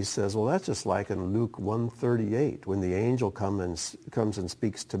 And she says, well, that's just like in Luke 1:38, when the angel comes and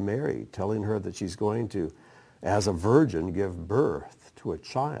speaks to Mary, telling her that she's going to, as a virgin, give birth to a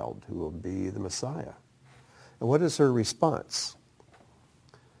child who will be the Messiah. And what is her response?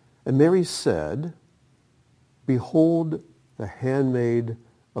 And Mary said, behold the handmaid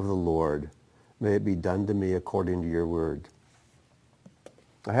of the Lord. May it be done to me according to your word.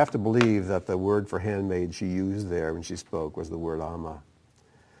 I have to believe that the word for handmaid she used there when she spoke was the word amma.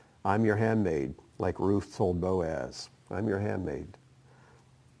 I'm your handmaid, like Ruth told Boaz. I'm your handmaid.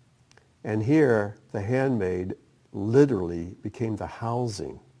 And here, the handmaid literally became the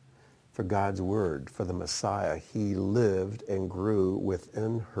housing for God's word, for the Messiah. He lived and grew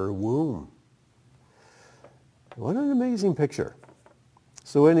within her womb. What an amazing picture.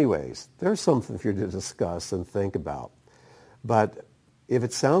 So anyways, there's something for you to discuss and think about. But if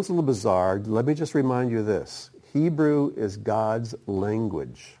it sounds a little bizarre, let me just remind you of this. Hebrew is God's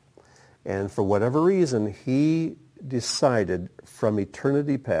language. And for whatever reason, he decided from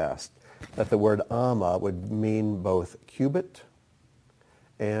eternity past that the word amma would mean both cubit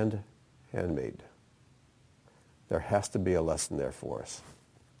and handmaid. There has to be a lesson there for us.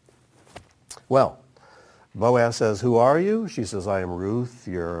 Well, Boaz says, who are you? She says, I am Ruth,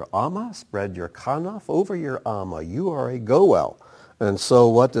 your amma. Spread your kanaf over your amma. You are a goel. And so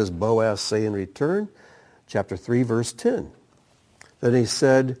what does Boaz say in return? Chapter 3, verse 10. Then he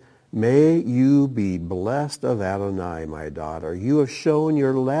said, may you be blessed of Adonai, my daughter. You have shown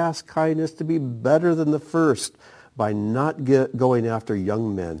your last kindness to be better than the first by not going after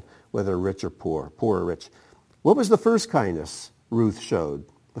young men, whether rich or poor or rich. What was the first kindness Ruth showed?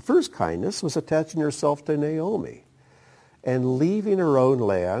 The first kindness was attaching herself to Naomi and leaving her own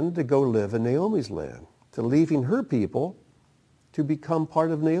land to go live in Naomi's land, to leaving her people to become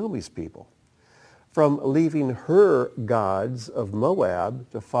part of Naomi's people, from leaving her gods of Moab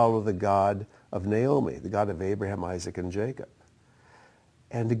to follow the God of Naomi, the God of Abraham, Isaac, and Jacob.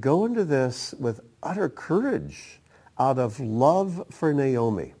 and to go into this with utter courage out of love for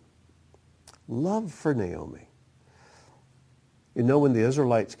Naomi. Love for Naomi. You know, when the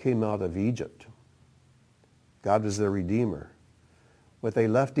Israelites came out of Egypt, God was their Redeemer. But they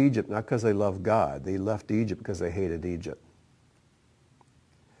left Egypt not because they loved God. They left Egypt because they hated Egypt.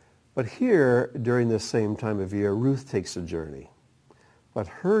 But here, during this same time of year, Ruth takes a journey. But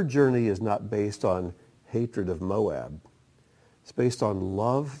her journey is not based on hatred of Moab. It's based on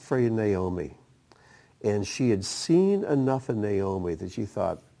love for Naomi. And she had seen enough in Naomi that she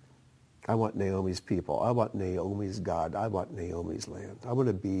thought, I want Naomi's people. I want Naomi's God. I want Naomi's land. I want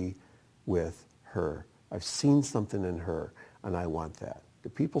to be with her. I've seen something in her, and I want that. Do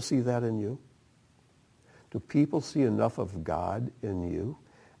people see that in you? Do people see enough of God in you?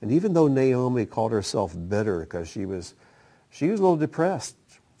 And even though Naomi called herself bitter because she was a little depressed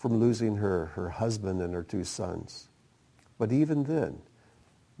from losing her husband and her 2 sons. But even then,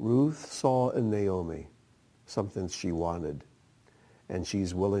 Ruth saw in Naomi something she wanted, and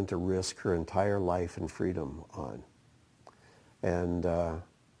she's willing to risk her entire life and freedom on. And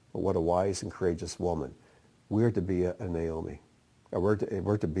what a wise and courageous woman. We're to be a Naomi. Or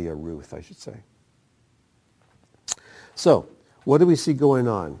we're to be a Ruth, I should say. So, what do we see going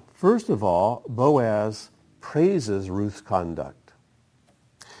on? First of all, Boaz praises Ruth's conduct.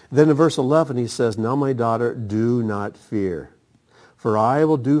 Then in verse 11 he says, Now my daughter, do not fear, for I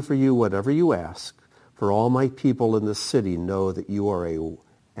will do for you whatever you ask. For all my people in the city know that you are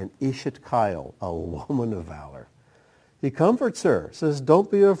an Ishet Chayil, a woman of valor. He comforts her, says, don't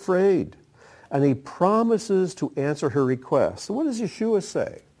be afraid. And he promises to answer her request. So what does Yeshua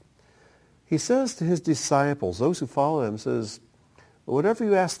say? He says to his disciples, those who follow him, says, whatever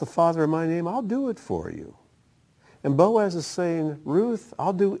you ask the Father in my name, I'll do it for you. And Boaz is saying, Ruth,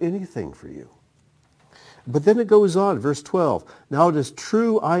 I'll do anything for you. But then it goes on, verse 12. Now it is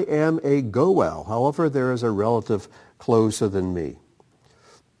true I am a Goel. However, there is a relative closer than me.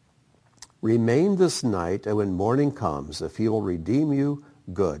 Remain this night, and when morning comes, if he will redeem you,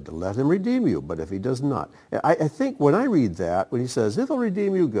 good. Let him redeem you. But if he does not. I think when I read that, when he says, if he'll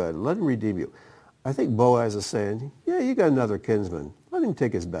redeem you, good. Let him redeem you. I think Boaz is saying, yeah, you got another kinsman. Let him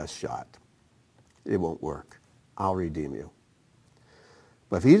take his best shot. It won't work. I'll redeem you.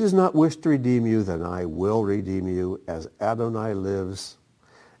 But if he does not wish to redeem you, then I will redeem you as Adonai lives.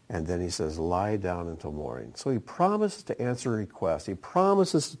 And then he says, lie down until morning. So he promises to answer a request. He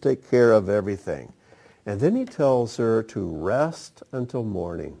promises to take care of everything. And then he tells her to rest until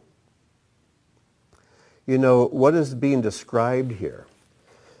morning. You know, what is being described here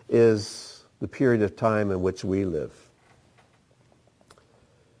is the period of time in which we live.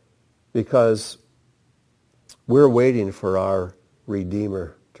 Because we're waiting for our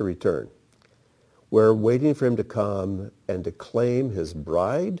Redeemer to return. We're waiting for him to come and to claim his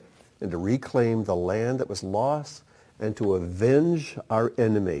bride and to reclaim the land that was lost and to avenge our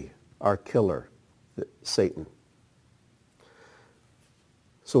enemy, our killer, Satan.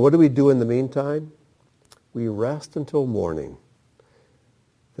 So what do we do in the meantime? We rest until morning.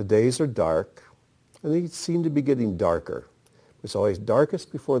 The days are dark, and they seem to be getting darker. It's always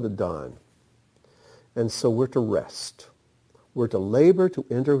darkest before the dawn. And so we're to rest. We're to labor to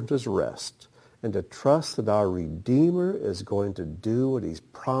enter into his rest and to trust that our Redeemer is going to do what he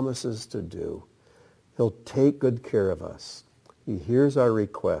promises to do. He'll take good care of us. He hears our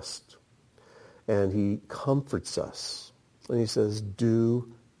request, and he comforts us. And he says,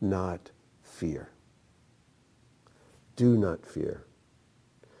 do not fear. Do not fear.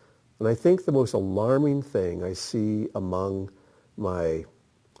 And I think the most alarming thing I see among my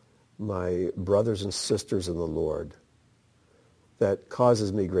brothers and sisters in the Lord that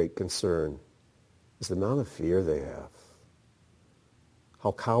causes me great concern is the amount of fear they have.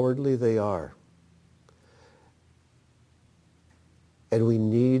 How cowardly they are. And we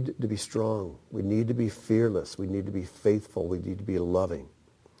need to be strong. We need to be fearless. We need to be faithful. We need to be loving.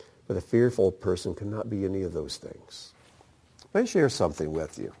 But a fearful person cannot be any of those things. Let me share something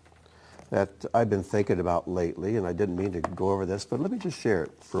with you that I've been thinking about lately, and I didn't mean to go over this, but let me just share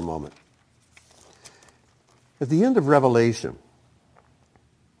it for a moment. At the end of Revelation,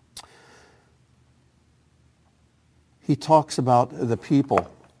 he talks about the people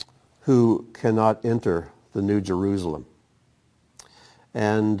who cannot enter the New Jerusalem.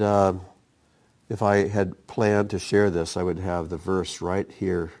 And if I had planned to share this, I would have the verse right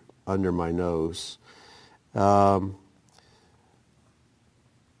here under my nose.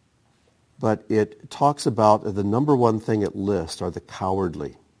 But it talks about the number one thing it lists are the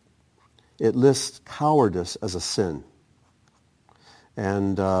cowardly. It lists cowardice as a sin.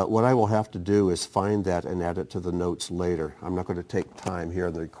 And what I will have to do is find that and add it to the notes later. I'm not going to take time here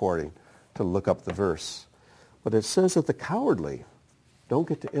in the recording to look up the verse. But it says that the cowardly don't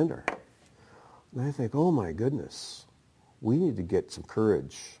get to enter. And I think, oh my goodness, we need to get some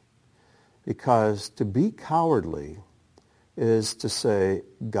courage. Because to be cowardly is to say,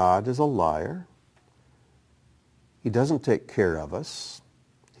 God is a liar. He doesn't take care of us.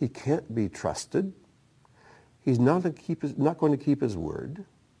 He can't be trusted. He's not going to keep his word.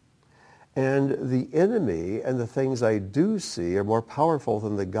 And the enemy and the things I do see are more powerful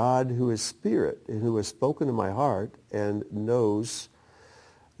than the God who is spirit and who has spoken to my heart and knows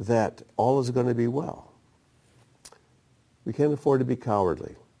that all is going to be well. We can't afford to be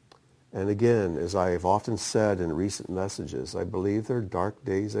cowardly. And again, as I have often said in recent messages, I believe there are dark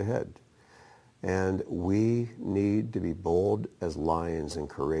days ahead. And we need to be bold as lions and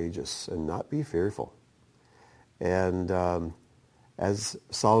courageous and not be fearful. And as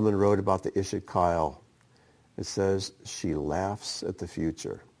Solomon wrote about the Isha Kyle, it says, she laughs at the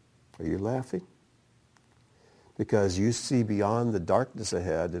future. Are you laughing? Because you see beyond the darkness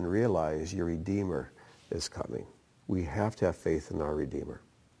ahead and realize your Redeemer is coming. We have to have faith in our Redeemer.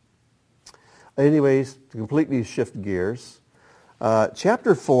 Anyways, to completely shift gears,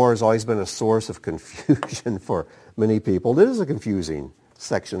 chapter 4 has always been a source of confusion for many people. It is a confusing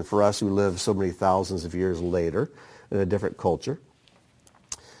section for us who live so many thousands of years later in a different culture.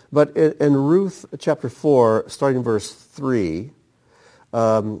 But in Ruth chapter 4, starting verse 3,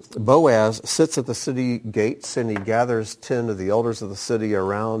 Boaz sits at the city gates and he gathers 10 of the elders of the city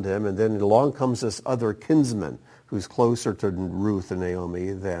around him, and then along comes this other kinsman who's closer to Ruth and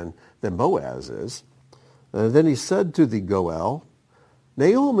Naomi than Boaz is. And then he said to the Goel,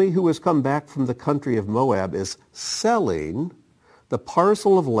 Naomi, who has come back from the country of Moab, is selling the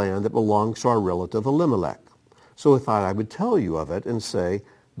parcel of land that belongs to our relative Elimelech. So I thought I would tell you of it and say,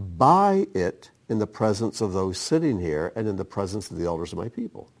 buy it in the presence of those sitting here and in the presence of the elders of my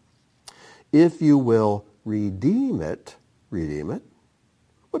people. If you will redeem it, redeem it.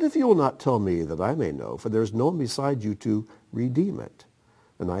 But if you will not tell me, that I may know, for there is no one beside you to redeem it,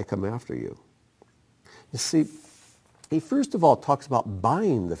 and I come after you. You see, he first of all talks about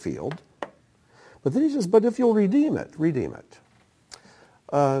buying the field, but then he says, but if you'll redeem it, redeem it.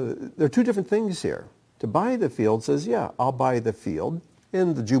 There are two different things here. To buy the field says, yeah, I'll buy the field.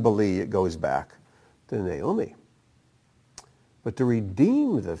 In the Jubilee, it goes back to Naomi. But to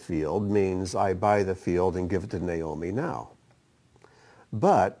redeem the field means I buy the field and give it to Naomi now.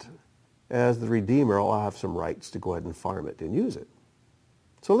 But as the Redeemer, I'll have some rights to go ahead and farm it and use it.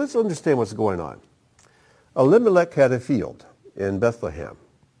 So let's understand what's going on. Elimelech had a field in Bethlehem,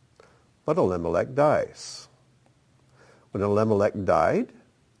 but Elimelech dies. When Elimelech died,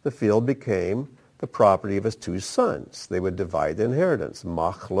 the field became the property of his two sons. They would divide the inheritance.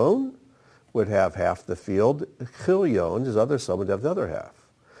 Machlon would have half the field. Chilion, his other son, would have the other half.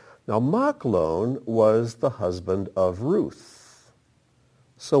 Now, Machlon was the husband of Ruth.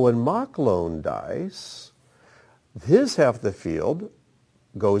 So when Machlon dies, his half of the field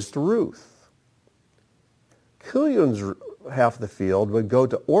goes to Ruth. Chilion's half of the field would go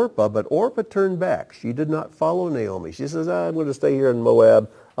to Orpah, but Orpah turned back. She did not follow Naomi. She says, I'm going to stay here in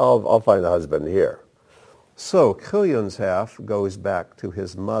Moab. I'll find a husband here. So Chilion's half goes back to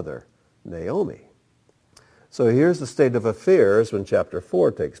his mother, Naomi. So here's the state of affairs when chapter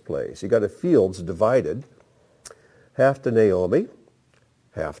 4 takes place. You got the fields divided, half to Naomi,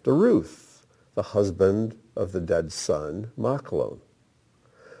 half to Ruth, the husband of the dead son, Machlon.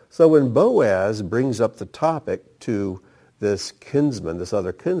 So when Boaz brings up the topic to this kinsman, this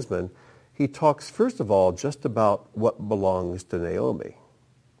other kinsman, he talks first of all just about what belongs to Naomi.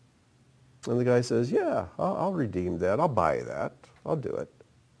 And the guy says, yeah, I'll redeem that. I'll buy that. I'll do it.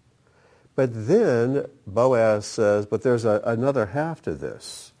 But then Boaz says, but there's another half to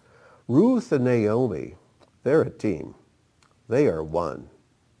this. Ruth and Naomi, they're a team. They are one.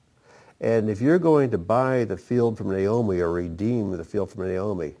 And if you're going to buy the field from Naomi or redeem the field from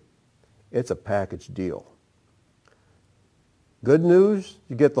Naomi, it's a package deal. Good news,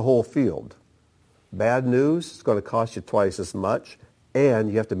 you get the whole field. Bad news, it's going to cost you twice as much, and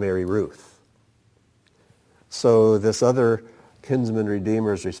you have to marry Ruth. So this other kinsman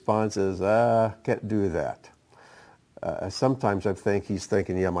redeemer's response is, can't do that. Sometimes I think he's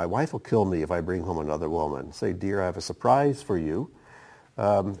thinking, yeah, my wife will kill me if I bring home another woman. Say, dear, I have a surprise for you.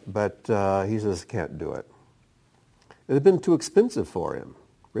 But he says, can't do it. It had been too expensive for him.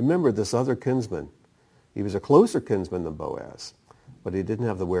 Remember, this other kinsman, he was a closer kinsman than Boaz, but he didn't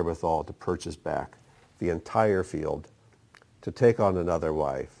have the wherewithal to purchase back the entire field, to take on another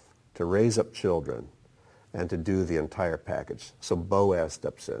wife, to raise up children, and to do the entire package. So Boaz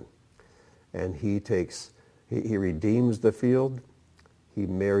steps in, and he redeems the field. He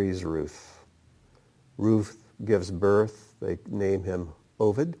marries Ruth. Ruth gives birth. They name him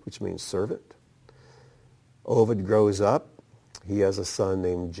Oved, which means servant. Oved grows up. He has a son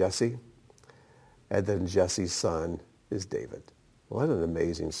named Jesse. And then Jesse's son is David. What an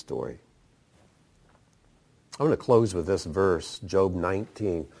amazing story. I'm going to close with this verse, Job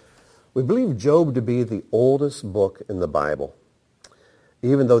 19. We believe Job to be the oldest book in the Bible,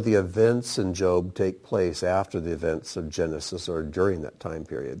 even though the events in Job take place after the events of Genesis or during that time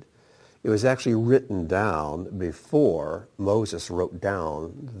period. It was actually written down before Moses wrote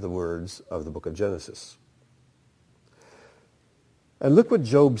down the words of the book of Genesis. And look what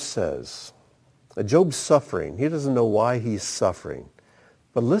Job says. Job's suffering. He doesn't know why he's suffering.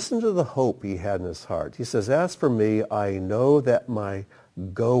 But listen to the hope he had in his heart. He says, as for me, I know that my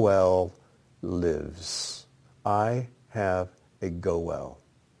Goel lives. I have a Goel.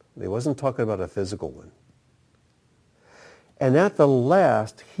 And he wasn't talking about a physical one. And at the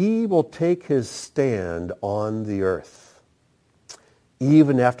last, he will take his stand on the earth.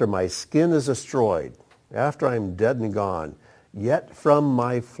 Even after my skin is destroyed, after I'm dead and gone, yet from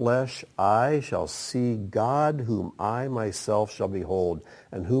my flesh I shall see God, whom I myself shall behold,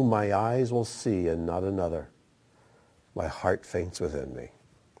 and whom my eyes will see, and not another. My heart faints within me.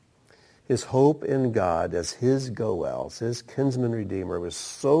 His hope in God as his Goel, as his kinsman redeemer, was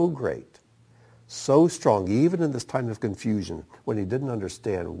so great, so strong, even in this time of confusion, when he didn't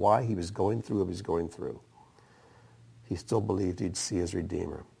understand why he was going through what he was going through. He still believed he'd see his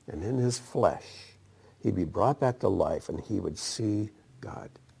Redeemer. And in his flesh, he'd be brought back to life, and he would see God.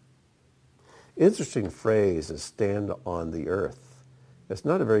 Interesting phrase is stand on the earth. It's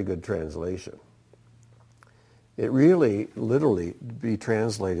not a very good translation. It really, literally, be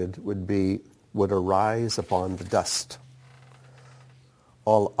translated would arise upon the dust.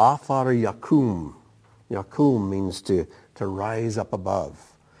 Al afar yakum. Yakum means to rise up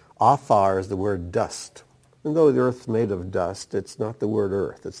above. Afar is the word dust. And though the earth's made of dust, it's not the word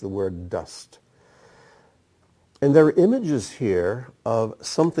earth, it's the word dust. And there are images here of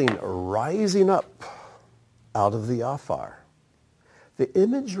something rising up out of the afar. The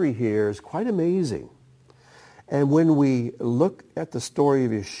imagery here is quite amazing. And when we look at the story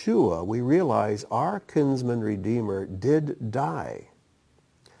of Yeshua, we realize our kinsman redeemer did die,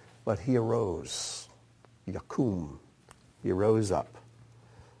 but he arose. Yakum. He rose up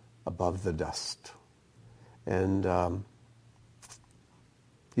above the dust. And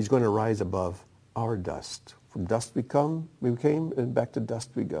he's going to rise above our dust. From dust we came, and back to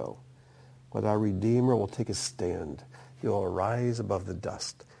dust we go. But our Redeemer will take a stand. He will arise above the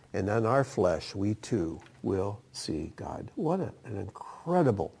dust. And in our flesh, we too will see God. What an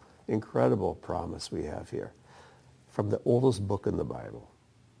incredible, incredible promise we have here from the oldest book in the Bible.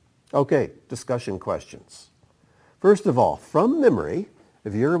 Okay, discussion questions. First of all, from memory,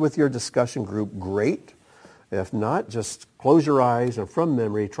 if you're with your discussion group, great. If not, just close your eyes and from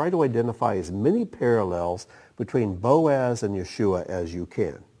memory, try to identify as many parallels between Boaz and Yeshua as you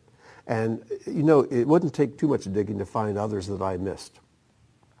can. And, it wouldn't take too much digging to find others that I missed.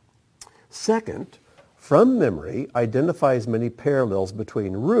 Second, from memory, identify as many parallels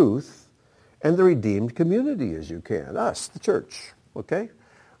between Ruth and the redeemed community as you can. Us, the church, okay?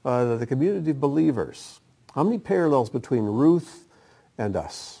 The community of believers. How many parallels between Ruth and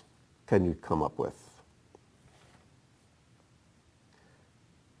us can you come up with?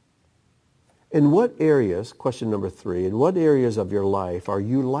 In what areas, question number 3, in what areas of your life are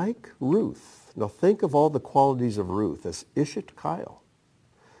you like Ruth? Now think of all the qualities of Ruth as Ishet Kyle.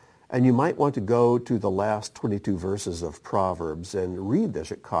 And you might want to go to the last 22 verses of Proverbs and read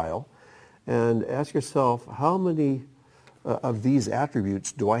Ishet Kyle and ask yourself, how many of these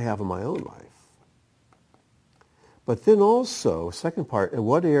attributes do I have in my own life? But then also, second part, in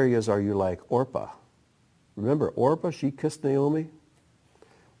what areas are you like Orpah? Remember, Orpah, she kissed Naomi,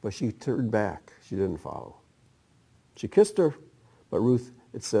 but she turned back. She didn't follow. She kissed her, but Ruth,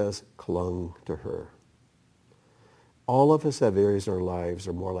 it says, clung to her. All of us have areas in our lives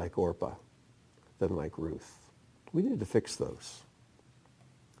are more like Orpah than like Ruth. We need to fix those.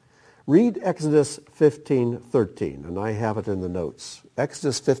 Read Exodus 15:13, and I have it in the notes.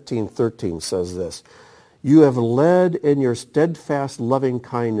 Exodus 15:13 says this, "You have led in your steadfast loving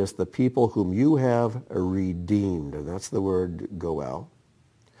kindness the people whom you have redeemed." And that's the word Goel.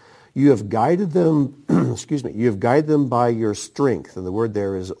 You have guided them, you have guided them by your strength. And the word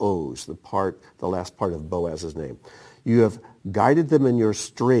there is Oz, the last part of Boaz's name. You have guided them in your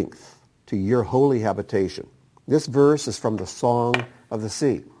strength to your holy habitation. This verse is from the Song of the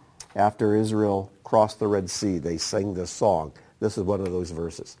Sea, after Israel crossed the Red Sea, they sang this song. This is one of those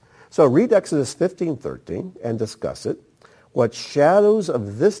verses. So read Exodus 15:13 and discuss it. What shadows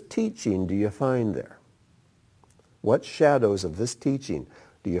of this teaching do you find there? What shadows of this teaching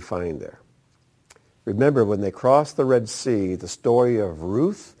do you find there? Remember, when they crossed the Red Sea, the story of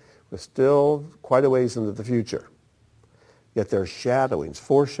Ruth was still quite a ways into the future. Yet there are shadowings,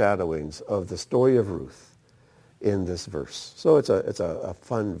 foreshadowings of the story of Ruth in this verse. So it's a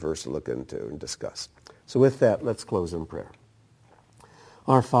fun verse to look into and discuss. So with that, let's close in prayer.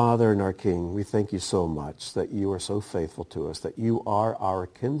 Our Father and our King, we thank you so much that you are so faithful to us, that you are our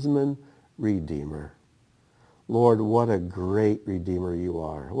kinsman redeemer. Lord, what a great redeemer you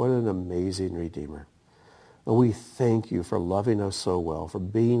are. What an amazing redeemer. And we thank you for loving us so well, for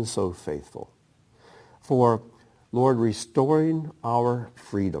being so faithful, for, Lord, restoring our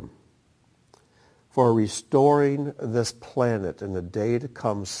freedom, for restoring this planet in the day to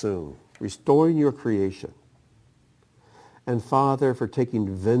come soon, restoring your creation. And Father, for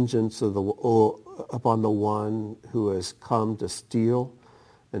taking vengeance upon the one who has come to steal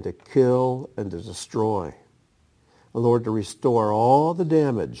and to kill and to destroy. And Lord, to restore all the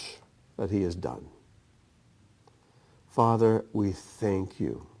damage that he has done. Father, we thank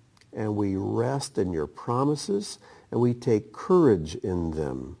you, and we rest in your promises, and we take courage in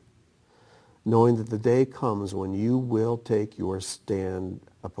them, knowing that the day comes when you will take your stand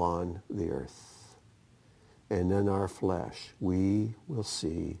upon the earth. And in our flesh, we will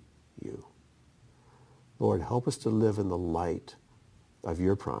see you. Lord, help us to live in the light of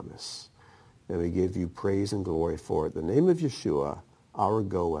your promise. And we give you praise and glory for it. In the name of Yeshua, our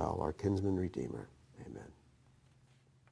Goel, our kinsman redeemer.